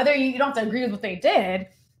NATO, whether you don't have to agree with what they did,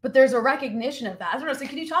 but there's a recognition of that. I don't know. So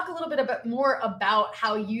can you talk a little bit more about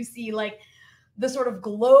how you see like the sort of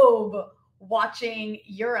globe watching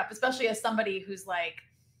Europe, especially as somebody who's like,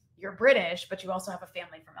 you're British, but you also have a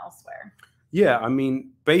family from elsewhere? Yeah, I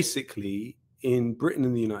mean, basically in Britain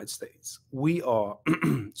and the United States, we are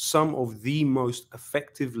some of the most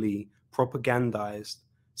effectively propagandized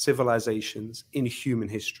civilizations in human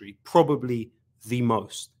history, probably the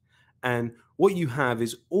most. And what you have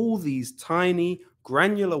is all these tiny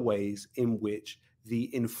granular ways in which the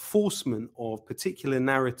enforcement of particular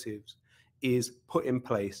narratives is put in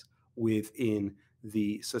place within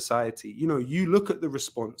the society. You look at the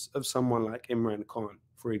response of someone like Imran Khan,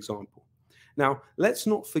 for example. Now, let's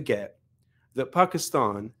not forget that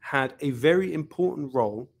Pakistan had a very important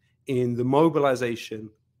role in the mobilization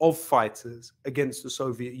of fighters against the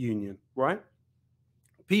Soviet Union, right?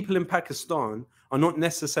 People in Pakistan are not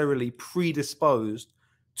necessarily predisposed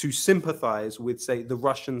to sympathize with, say, the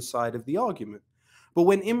Russian side of the argument. But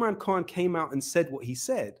when Imran Khan came out and said what he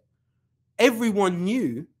said, everyone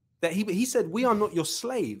knew that he said, we are not your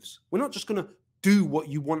slaves. We're not just going to do what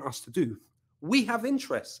you want us to do. We have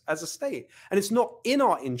interests as a state. And it's not in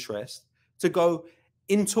our interest to go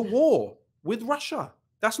into war with Russia.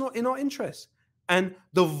 That's not in our interest. And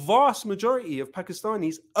the vast majority of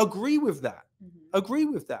Pakistanis agree with that, agree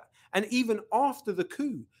with that. And even after the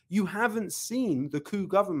coup, you haven't seen the coup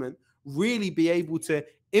government really be able to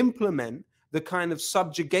implement the kind of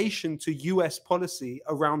subjugation to US policy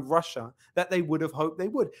around Russia that they would have hoped they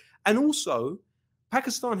would. And also,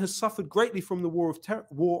 Pakistan has suffered greatly from the war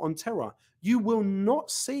on terror. You will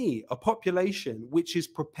not see a population which is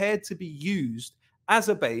prepared to be used as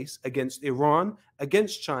a base against Iran,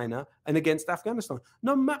 against China, and against Afghanistan,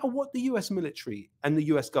 no matter what the US military and the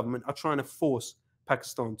US government are trying to force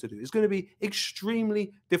Pakistan to do. It's going to be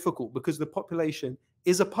extremely difficult because the population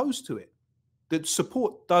is opposed to it. The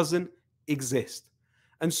support doesn't exist.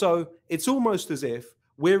 And so it's almost as if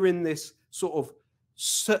we're in this sort of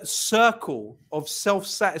circle of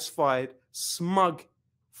self-satisfied, smug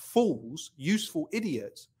fools, useful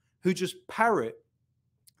idiots who just parrot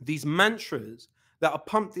these mantras that are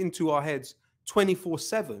pumped into our heads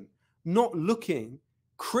 24/7, not looking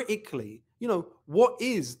critically. What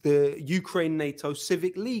is the Ukraine NATO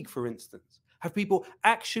Civic League, for instance? Have people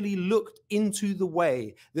actually looked into the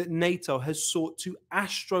way that NATO has sought to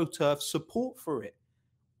astroturf support for it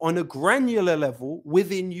on a granular level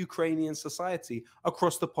within Ukrainian society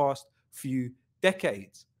across the past few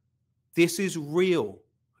decades? This is real,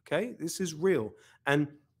 okay? This is real. And,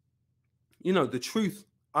 the truth,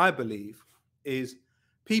 I believe, is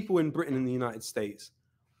people in Britain and the United States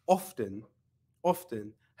often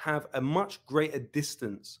have a much greater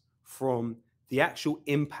distance from the actual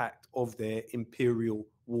impact of their imperial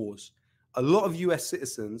wars. A lot of US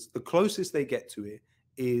citizens, the closest they get to it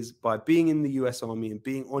is by being in the US Army and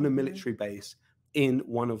being on a military base in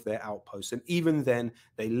one of their outposts. And even then,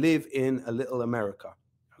 they live in a little America,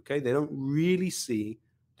 okay? They don't really see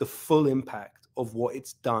the full impact of what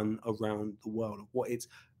it's done around the world, of what its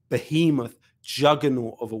behemoth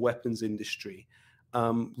juggernaut of a weapons industry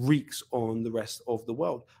wreaks on the rest of the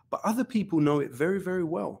world. But other people know it very, very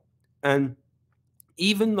well. And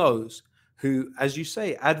even those who, as you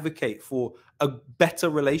say, advocate for a better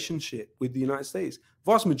relationship with the United States,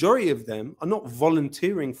 vast majority of them are not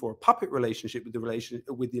volunteering for a puppet relationship with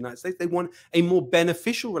the United States. They want a more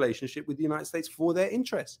beneficial relationship with the United States for their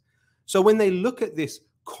interests. So when they look at this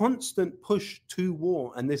constant push to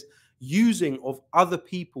war and this using of other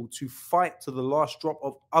people to fight to the last drop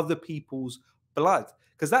of other people's blood,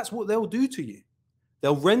 because that's what they'll do to you.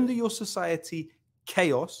 They'll render your society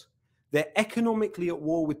chaos. They're economically at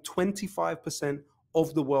war with 25%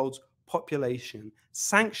 of the world's population,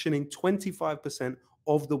 sanctioning 25%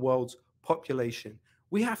 of the world's population.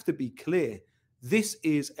 We have to be clear. This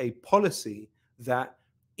is a policy that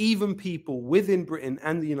even people within Britain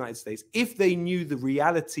and the United States, if they knew the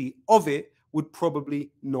reality of it, would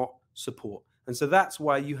probably not support. And so that's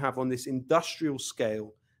why you have on this industrial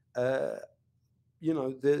scale, you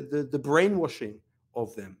know, the brainwashing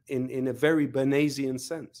of them in a very Bernaysian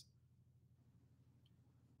sense.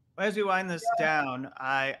 As we wind this down,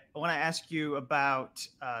 I want to ask you about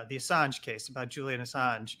the Assange case, about Julian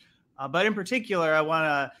Assange. But in particular, I want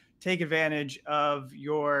to take advantage of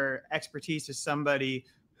your expertise as somebody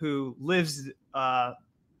who lives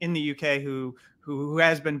in the UK, who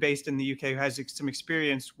has been based in the UK, who has some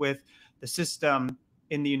experience with the system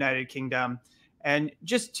in the United Kingdom. And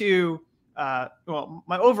just to, well,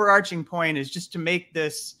 my overarching point is just to make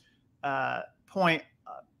this point,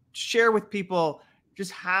 share with people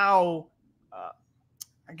just how,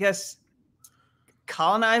 I guess,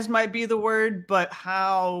 colonized might be the word, but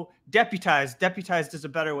how deputized is a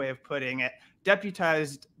better way of putting it,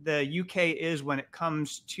 deputized the UK is when it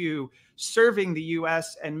comes to serving the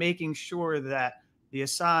US and making sure that the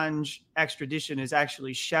Assange extradition is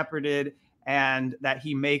actually shepherded and that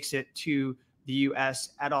he makes it to the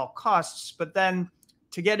US at all costs. But then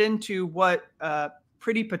to get into what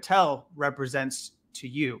Priti Patel represents to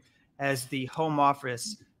you as the Home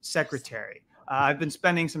Office Secretary. I've been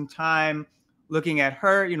spending some time looking at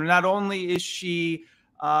her. You know, not only is she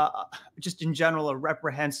just in general a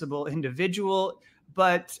reprehensible individual,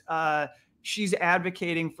 but she's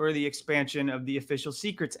advocating for the expansion of the Official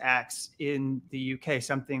Secrets Acts in the UK,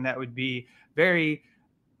 something that would be very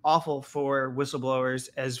awful for whistleblowers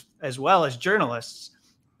as well as journalists,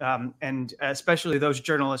 and especially those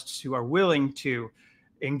journalists who are willing to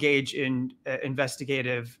engage in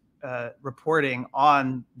investigative reporting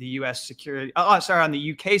on the U.S. security, on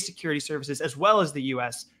the UK security services as well as the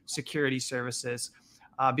U.S. security services,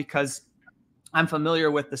 because I'm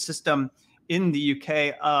familiar with the system in the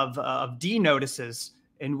UK of D notices,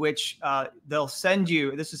 in which they'll send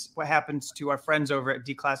you. This is what happens to our friends over at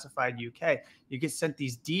Declassified UK. You get sent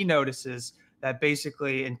these D notices that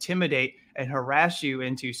basically intimidate and harass you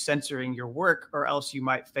into censoring your work, or else you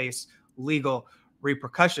might face legal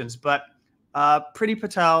repercussions. But Priti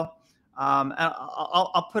Patel, and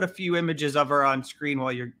I'll put a few images of her on screen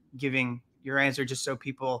while you're giving your answer, just so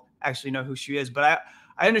people actually know who she is. But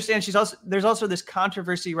I understand there's also this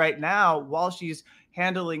controversy right now while she's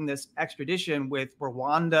handling this extradition with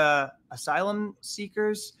Rwanda asylum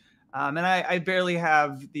seekers. And I barely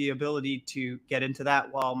have the ability to get into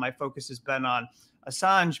that while my focus has been on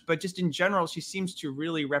Assange. But just in general, she seems to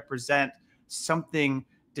really represent something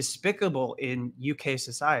despicable in UK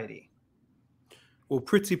society. Well,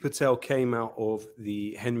 Priti Patel came out of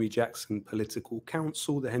the Henry Jackson Political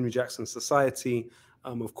Council, the Henry Jackson Society,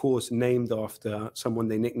 of course, named after someone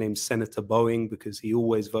they nicknamed Senator Boeing, because he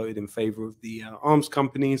always voted in favor of the arms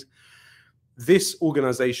companies. This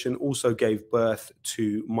organization also gave birth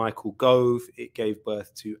to Michael Gove. It gave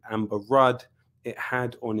birth to Amber Rudd. It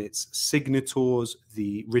had on its signatories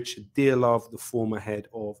the Richard Dearlove, the former head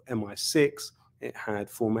of MI6. It had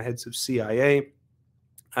former heads of CIA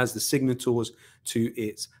as the signatories to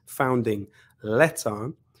its founding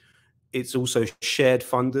letter. It's also shared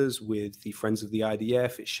funders with the Friends of the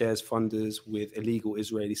IDF. It shares funders with illegal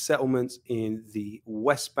Israeli settlements in the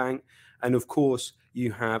West Bank. And of course,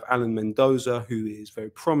 you have Alan Mendoza, who is very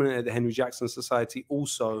prominent at the Henry Jackson Society,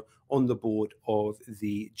 also on the board of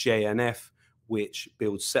the JNF, which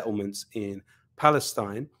builds settlements in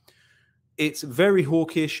Palestine. It's very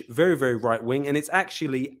hawkish, very, very right-wing, and it's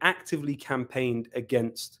actually actively campaigned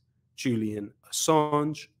against Julian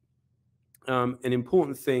Assange. An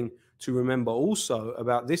important thing to remember also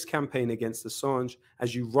about this campaign against Assange,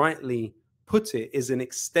 as you rightly put it, is an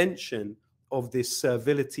extension of this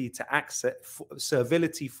servility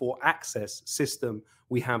for access system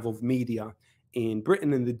we have of media in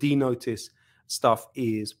Britain. And the D notice stuff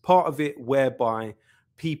is part of it, whereby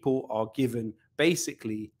people are given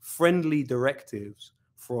basically friendly directives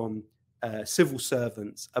from civil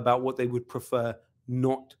servants about what they would prefer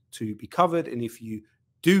not to be covered. And if you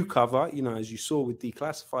do cover, you know, as you saw with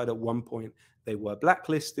Declassified at one point, they were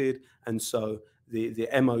blacklisted. And so the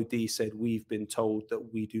MOD said, we've been told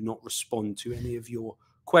that we do not respond to any of your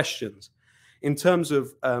questions. In terms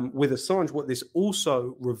of with Assange, what this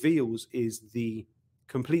also reveals is the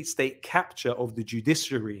complete state capture of the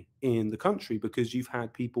judiciary in the country, because you've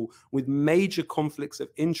had people with major conflicts of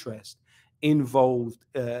interest involved.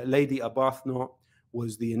 Lady Arbuthnot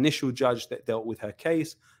was the initial judge that dealt with her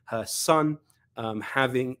case. Her son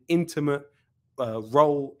having intimate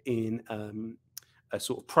role in a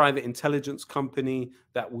sort of private intelligence company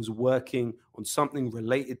that was working on something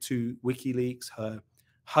related to WikiLeaks. Her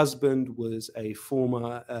husband was a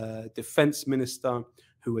former defense minister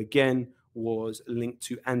who again was linked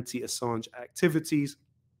to anti-Assange activities.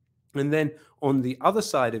 And then on the other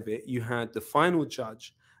side of it, you had the final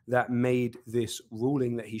judge that made this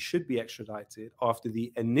ruling that he should be extradited after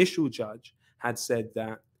the initial judge had said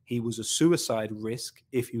that he was a suicide risk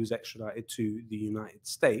if he was extradited to the United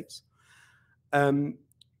States.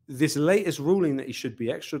 This latest ruling that he should be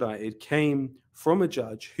extradited came from a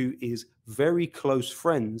judge who is very close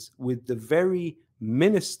friends with the very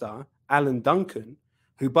minister, Alan Duncan,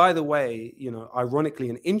 who, by the way, you know, ironically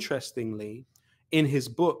and interestingly, in his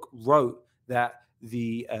book wrote that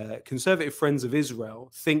the conservative Friends of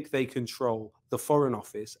Israel think they control the Foreign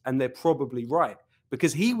Office, and they're probably right,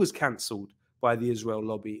 because he was cancelled by the Israel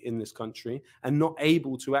lobby in this country and not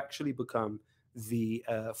able to actually become the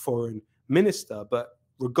foreign minister. But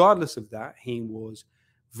regardless of that, he was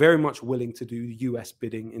very much willing to do US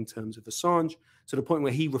bidding in terms of Assange, to the point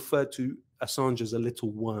where he referred to Assange as a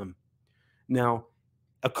little worm. Now,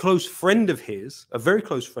 a close friend of his, a very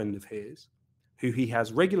close friend of his, who he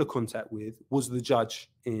has regular contact with, was the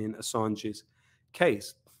judge in Assange's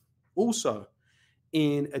case. Also,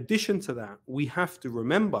 in addition to that, we have to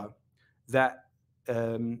remember that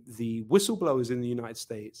the whistleblowers in the United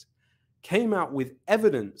States came out with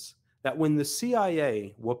evidence that when the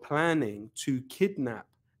CIA were planning to kidnap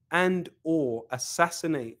and or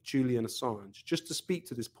assassinate Julian Assange, just to speak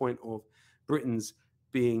to this point of Britain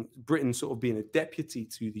sort of being a deputy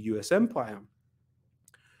to the US empire,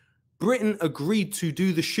 Britain agreed to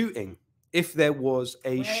do the shooting if there was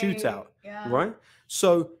a shootout, right?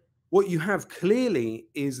 So what you have clearly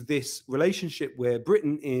is this relationship where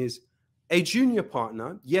Britain is a junior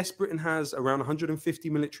partner. Yes, Britain has around 150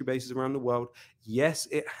 military bases around the world. Yes,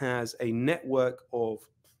 it has a network of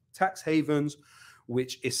tax havens,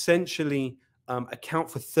 which essentially account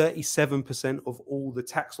for 37% of all the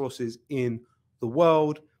tax losses in the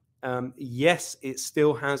world. Yes, it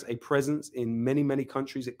still has a presence in many, many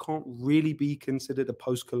countries. It can't really be considered a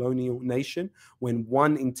post-colonial nation when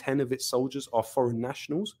 1 in 10 of its soldiers are foreign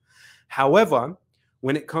nationals. However,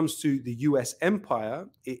 when it comes to the US empire,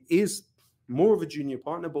 it is more of a junior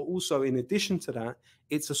partner, but also in addition to that,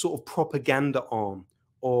 it's a sort of propaganda arm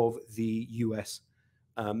of the US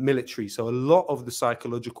military. So a lot of the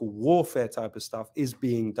psychological warfare type of stuff is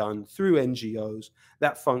being done through NGOs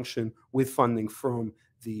that function with funding from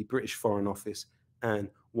the British Foreign Office and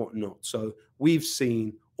whatnot. So we've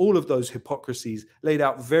seen all of those hypocrisies laid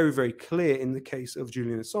out very, very clear in the case of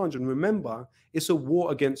Julian Assange. And remember, it's a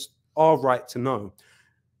war against our right to know.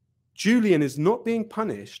 Julian is not being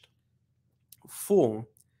punished for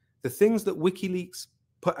the things that WikiLeaks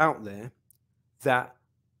put out there that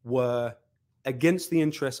were against the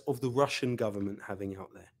interests of the Russian government having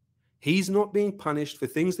out there. He's not being punished for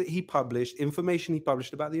things that he published, information he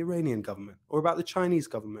published about the Iranian government, or about the Chinese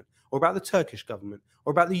government, or about the Turkish government,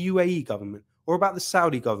 or about the UAE government, or about the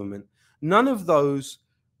Saudi government. None of those,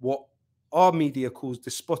 what our media calls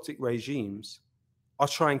despotic regimes, are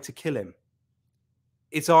trying to kill him.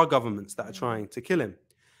 It's our governments that are trying to kill him.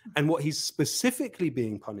 And what he's specifically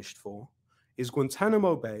being punished for is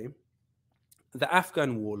Guantanamo Bay, the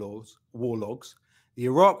Afghan warlogs, the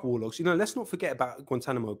Iraq warlogs. You know, let's not forget about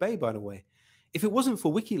Guantanamo Bay, by the way. If it wasn't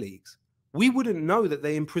for WikiLeaks, we wouldn't know that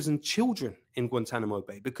they imprisoned children in Guantanamo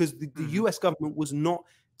Bay, because the US government was not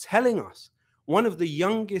telling us. One of the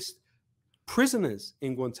youngest prisoners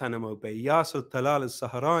in Guantanamo Bay, Yasser Talal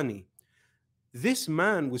al-Sahrani, this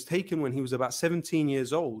man was taken when he was about 17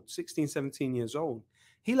 years old, 16, 17 years old.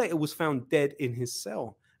 He later was found dead in his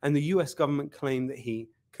cell, and the US government claimed that he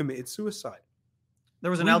committed suicide. There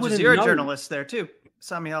was an Al Jazeera journalist there too,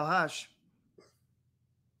 Sami al-Haj.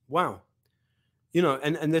 Wow. You know,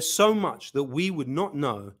 and there's so much that we would not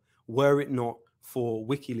know were it not for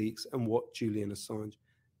WikiLeaks and what Julian Assange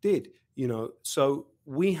did. You know, so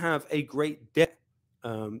we have a great debt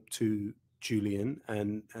to Julian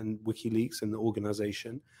and WikiLeaks and the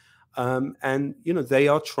organization. And, you know, they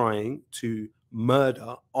are trying to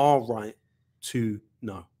murder our right to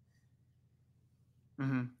know.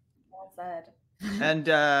 Mm-hmm. Well said. And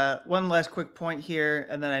one last quick point here,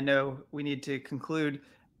 and then I know we need to conclude.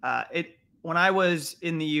 When I was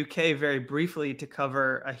in the UK very briefly to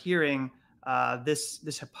cover a hearing, this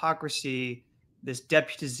hypocrisy, this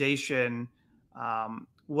deputization,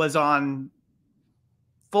 was on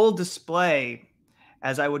full display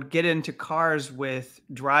as I would get into cars with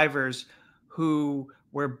drivers who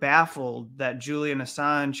were baffled that Julian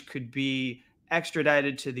Assange could be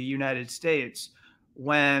extradited to the United States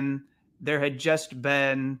when there had just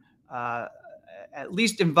been at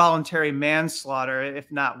least involuntary manslaughter,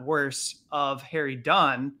 if not worse, of Harry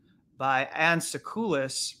Dunn by Anne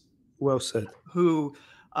Secoulis. Well said. Who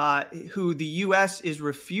the U.S. is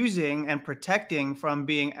refusing and protecting from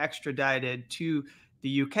being extradited to the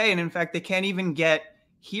U.K. And in fact, they can't even get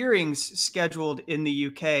hearings scheduled in the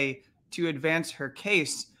UK to advance her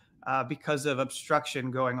case because of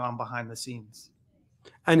obstruction going on behind the scenes.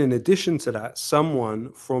 And in addition to that,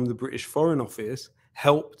 someone from the British Foreign Office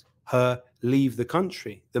helped her leave the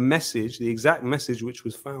country. The message, the exact message which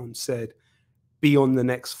was found, said, "Be on the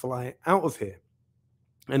next flight out of here."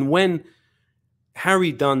 And when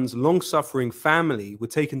Harry Dunn's long-suffering family were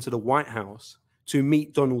taken to the White House to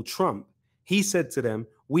meet Donald Trump, he said to them,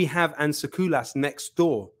 "We have Anne Secoulis next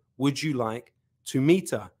door. Would you like to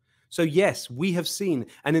meet her?" So yes, we have seen,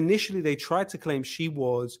 and initially they tried to claim she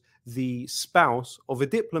was the spouse of a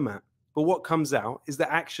diplomat. But what comes out is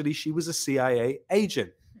that actually she was a CIA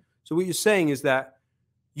agent. So what you're saying is that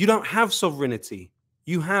you don't have sovereignty.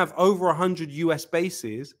 You have over 100 US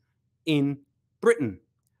bases in Britain,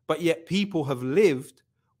 but yet people have lived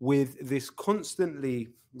with this constantly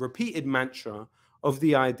repeated mantra of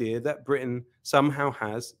the idea that Britain somehow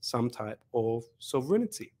has some type of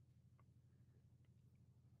sovereignty.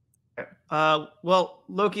 Well,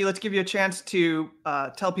 Lowkey, let's give you a chance to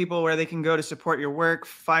tell people where they can go to support your work,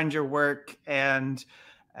 find your work, and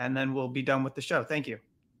then we'll be done with the show. Thank you.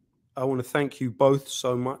 I want to thank you both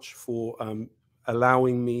so much for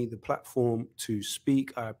allowing me the platform to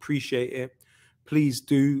speak. I appreciate it. Please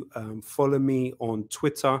do follow me on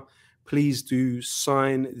Twitter. Please do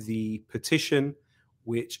sign the petition,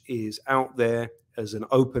 which is out there as an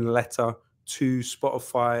open letter to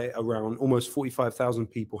Spotify. Around almost 45,000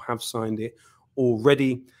 people have signed it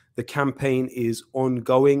already. The campaign is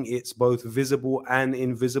ongoing. It's both visible and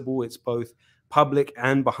invisible. It's both public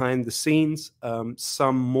and behind the scenes.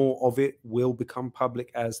 Some more of it will become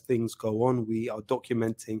public as things go on. We are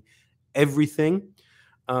documenting everything.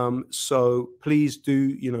 So please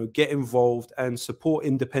do, get involved and support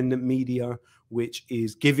independent media, which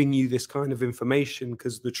is giving you this kind of information,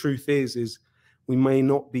 because the truth is we may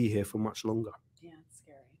not be here for much longer. Yeah, it's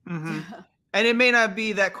scary. Mm-hmm. And it may not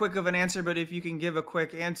be that quick of an answer, but if you can give a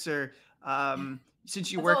quick answer,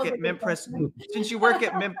 since you work at MintPress, since you work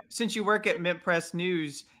at MintPress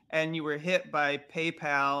News, and you were hit by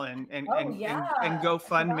PayPal and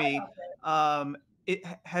GoFundMe,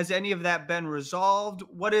 has any of that been resolved?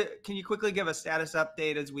 Can you quickly give a status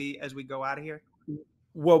update as we go out of here?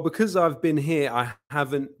 Well, because I've been here, I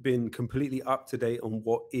haven't been completely up to date on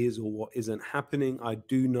what is or what isn't happening. I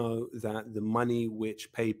do know that the money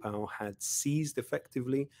which PayPal had seized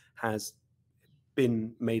effectively has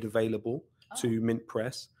been made available to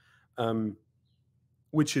MintPress,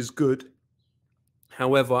 which is good.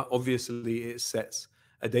 However, obviously it sets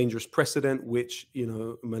a dangerous precedent, which,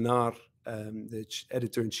 Manar, the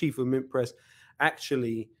editor-in-chief of MintPress,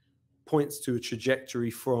 actually points to a trajectory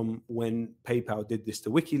from when PayPal did this to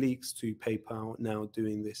WikiLeaks to PayPal now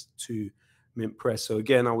doing this to MintPress. So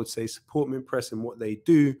again, I would say support MintPress and what they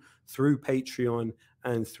do through Patreon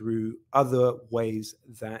and through other ways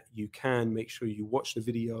that you can. Make sure you watch the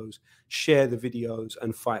videos, share the videos,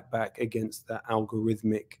 and fight back against that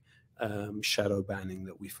algorithmic shadow banning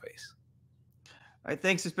that we face. All right,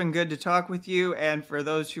 thanks. It's been good to talk with you. And for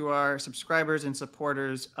those who are subscribers and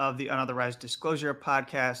supporters of the Unauthorized Disclosure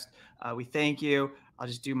podcast, we thank you. I'll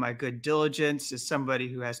just do my good diligence as somebody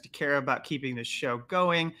who has to care about keeping the show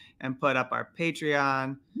going and put up our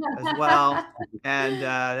Patreon as well. And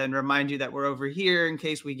then remind you that we're over here in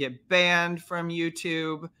case we get banned from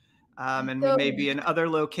YouTube. And we may be in other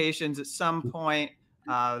locations at some point.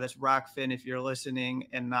 That's Rockfin if you're listening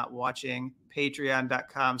and not watching.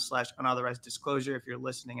 Patreon.com/unauthorized disclosure if you're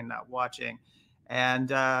listening and not watching. And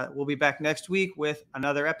we'll be back next week with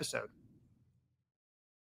another episode.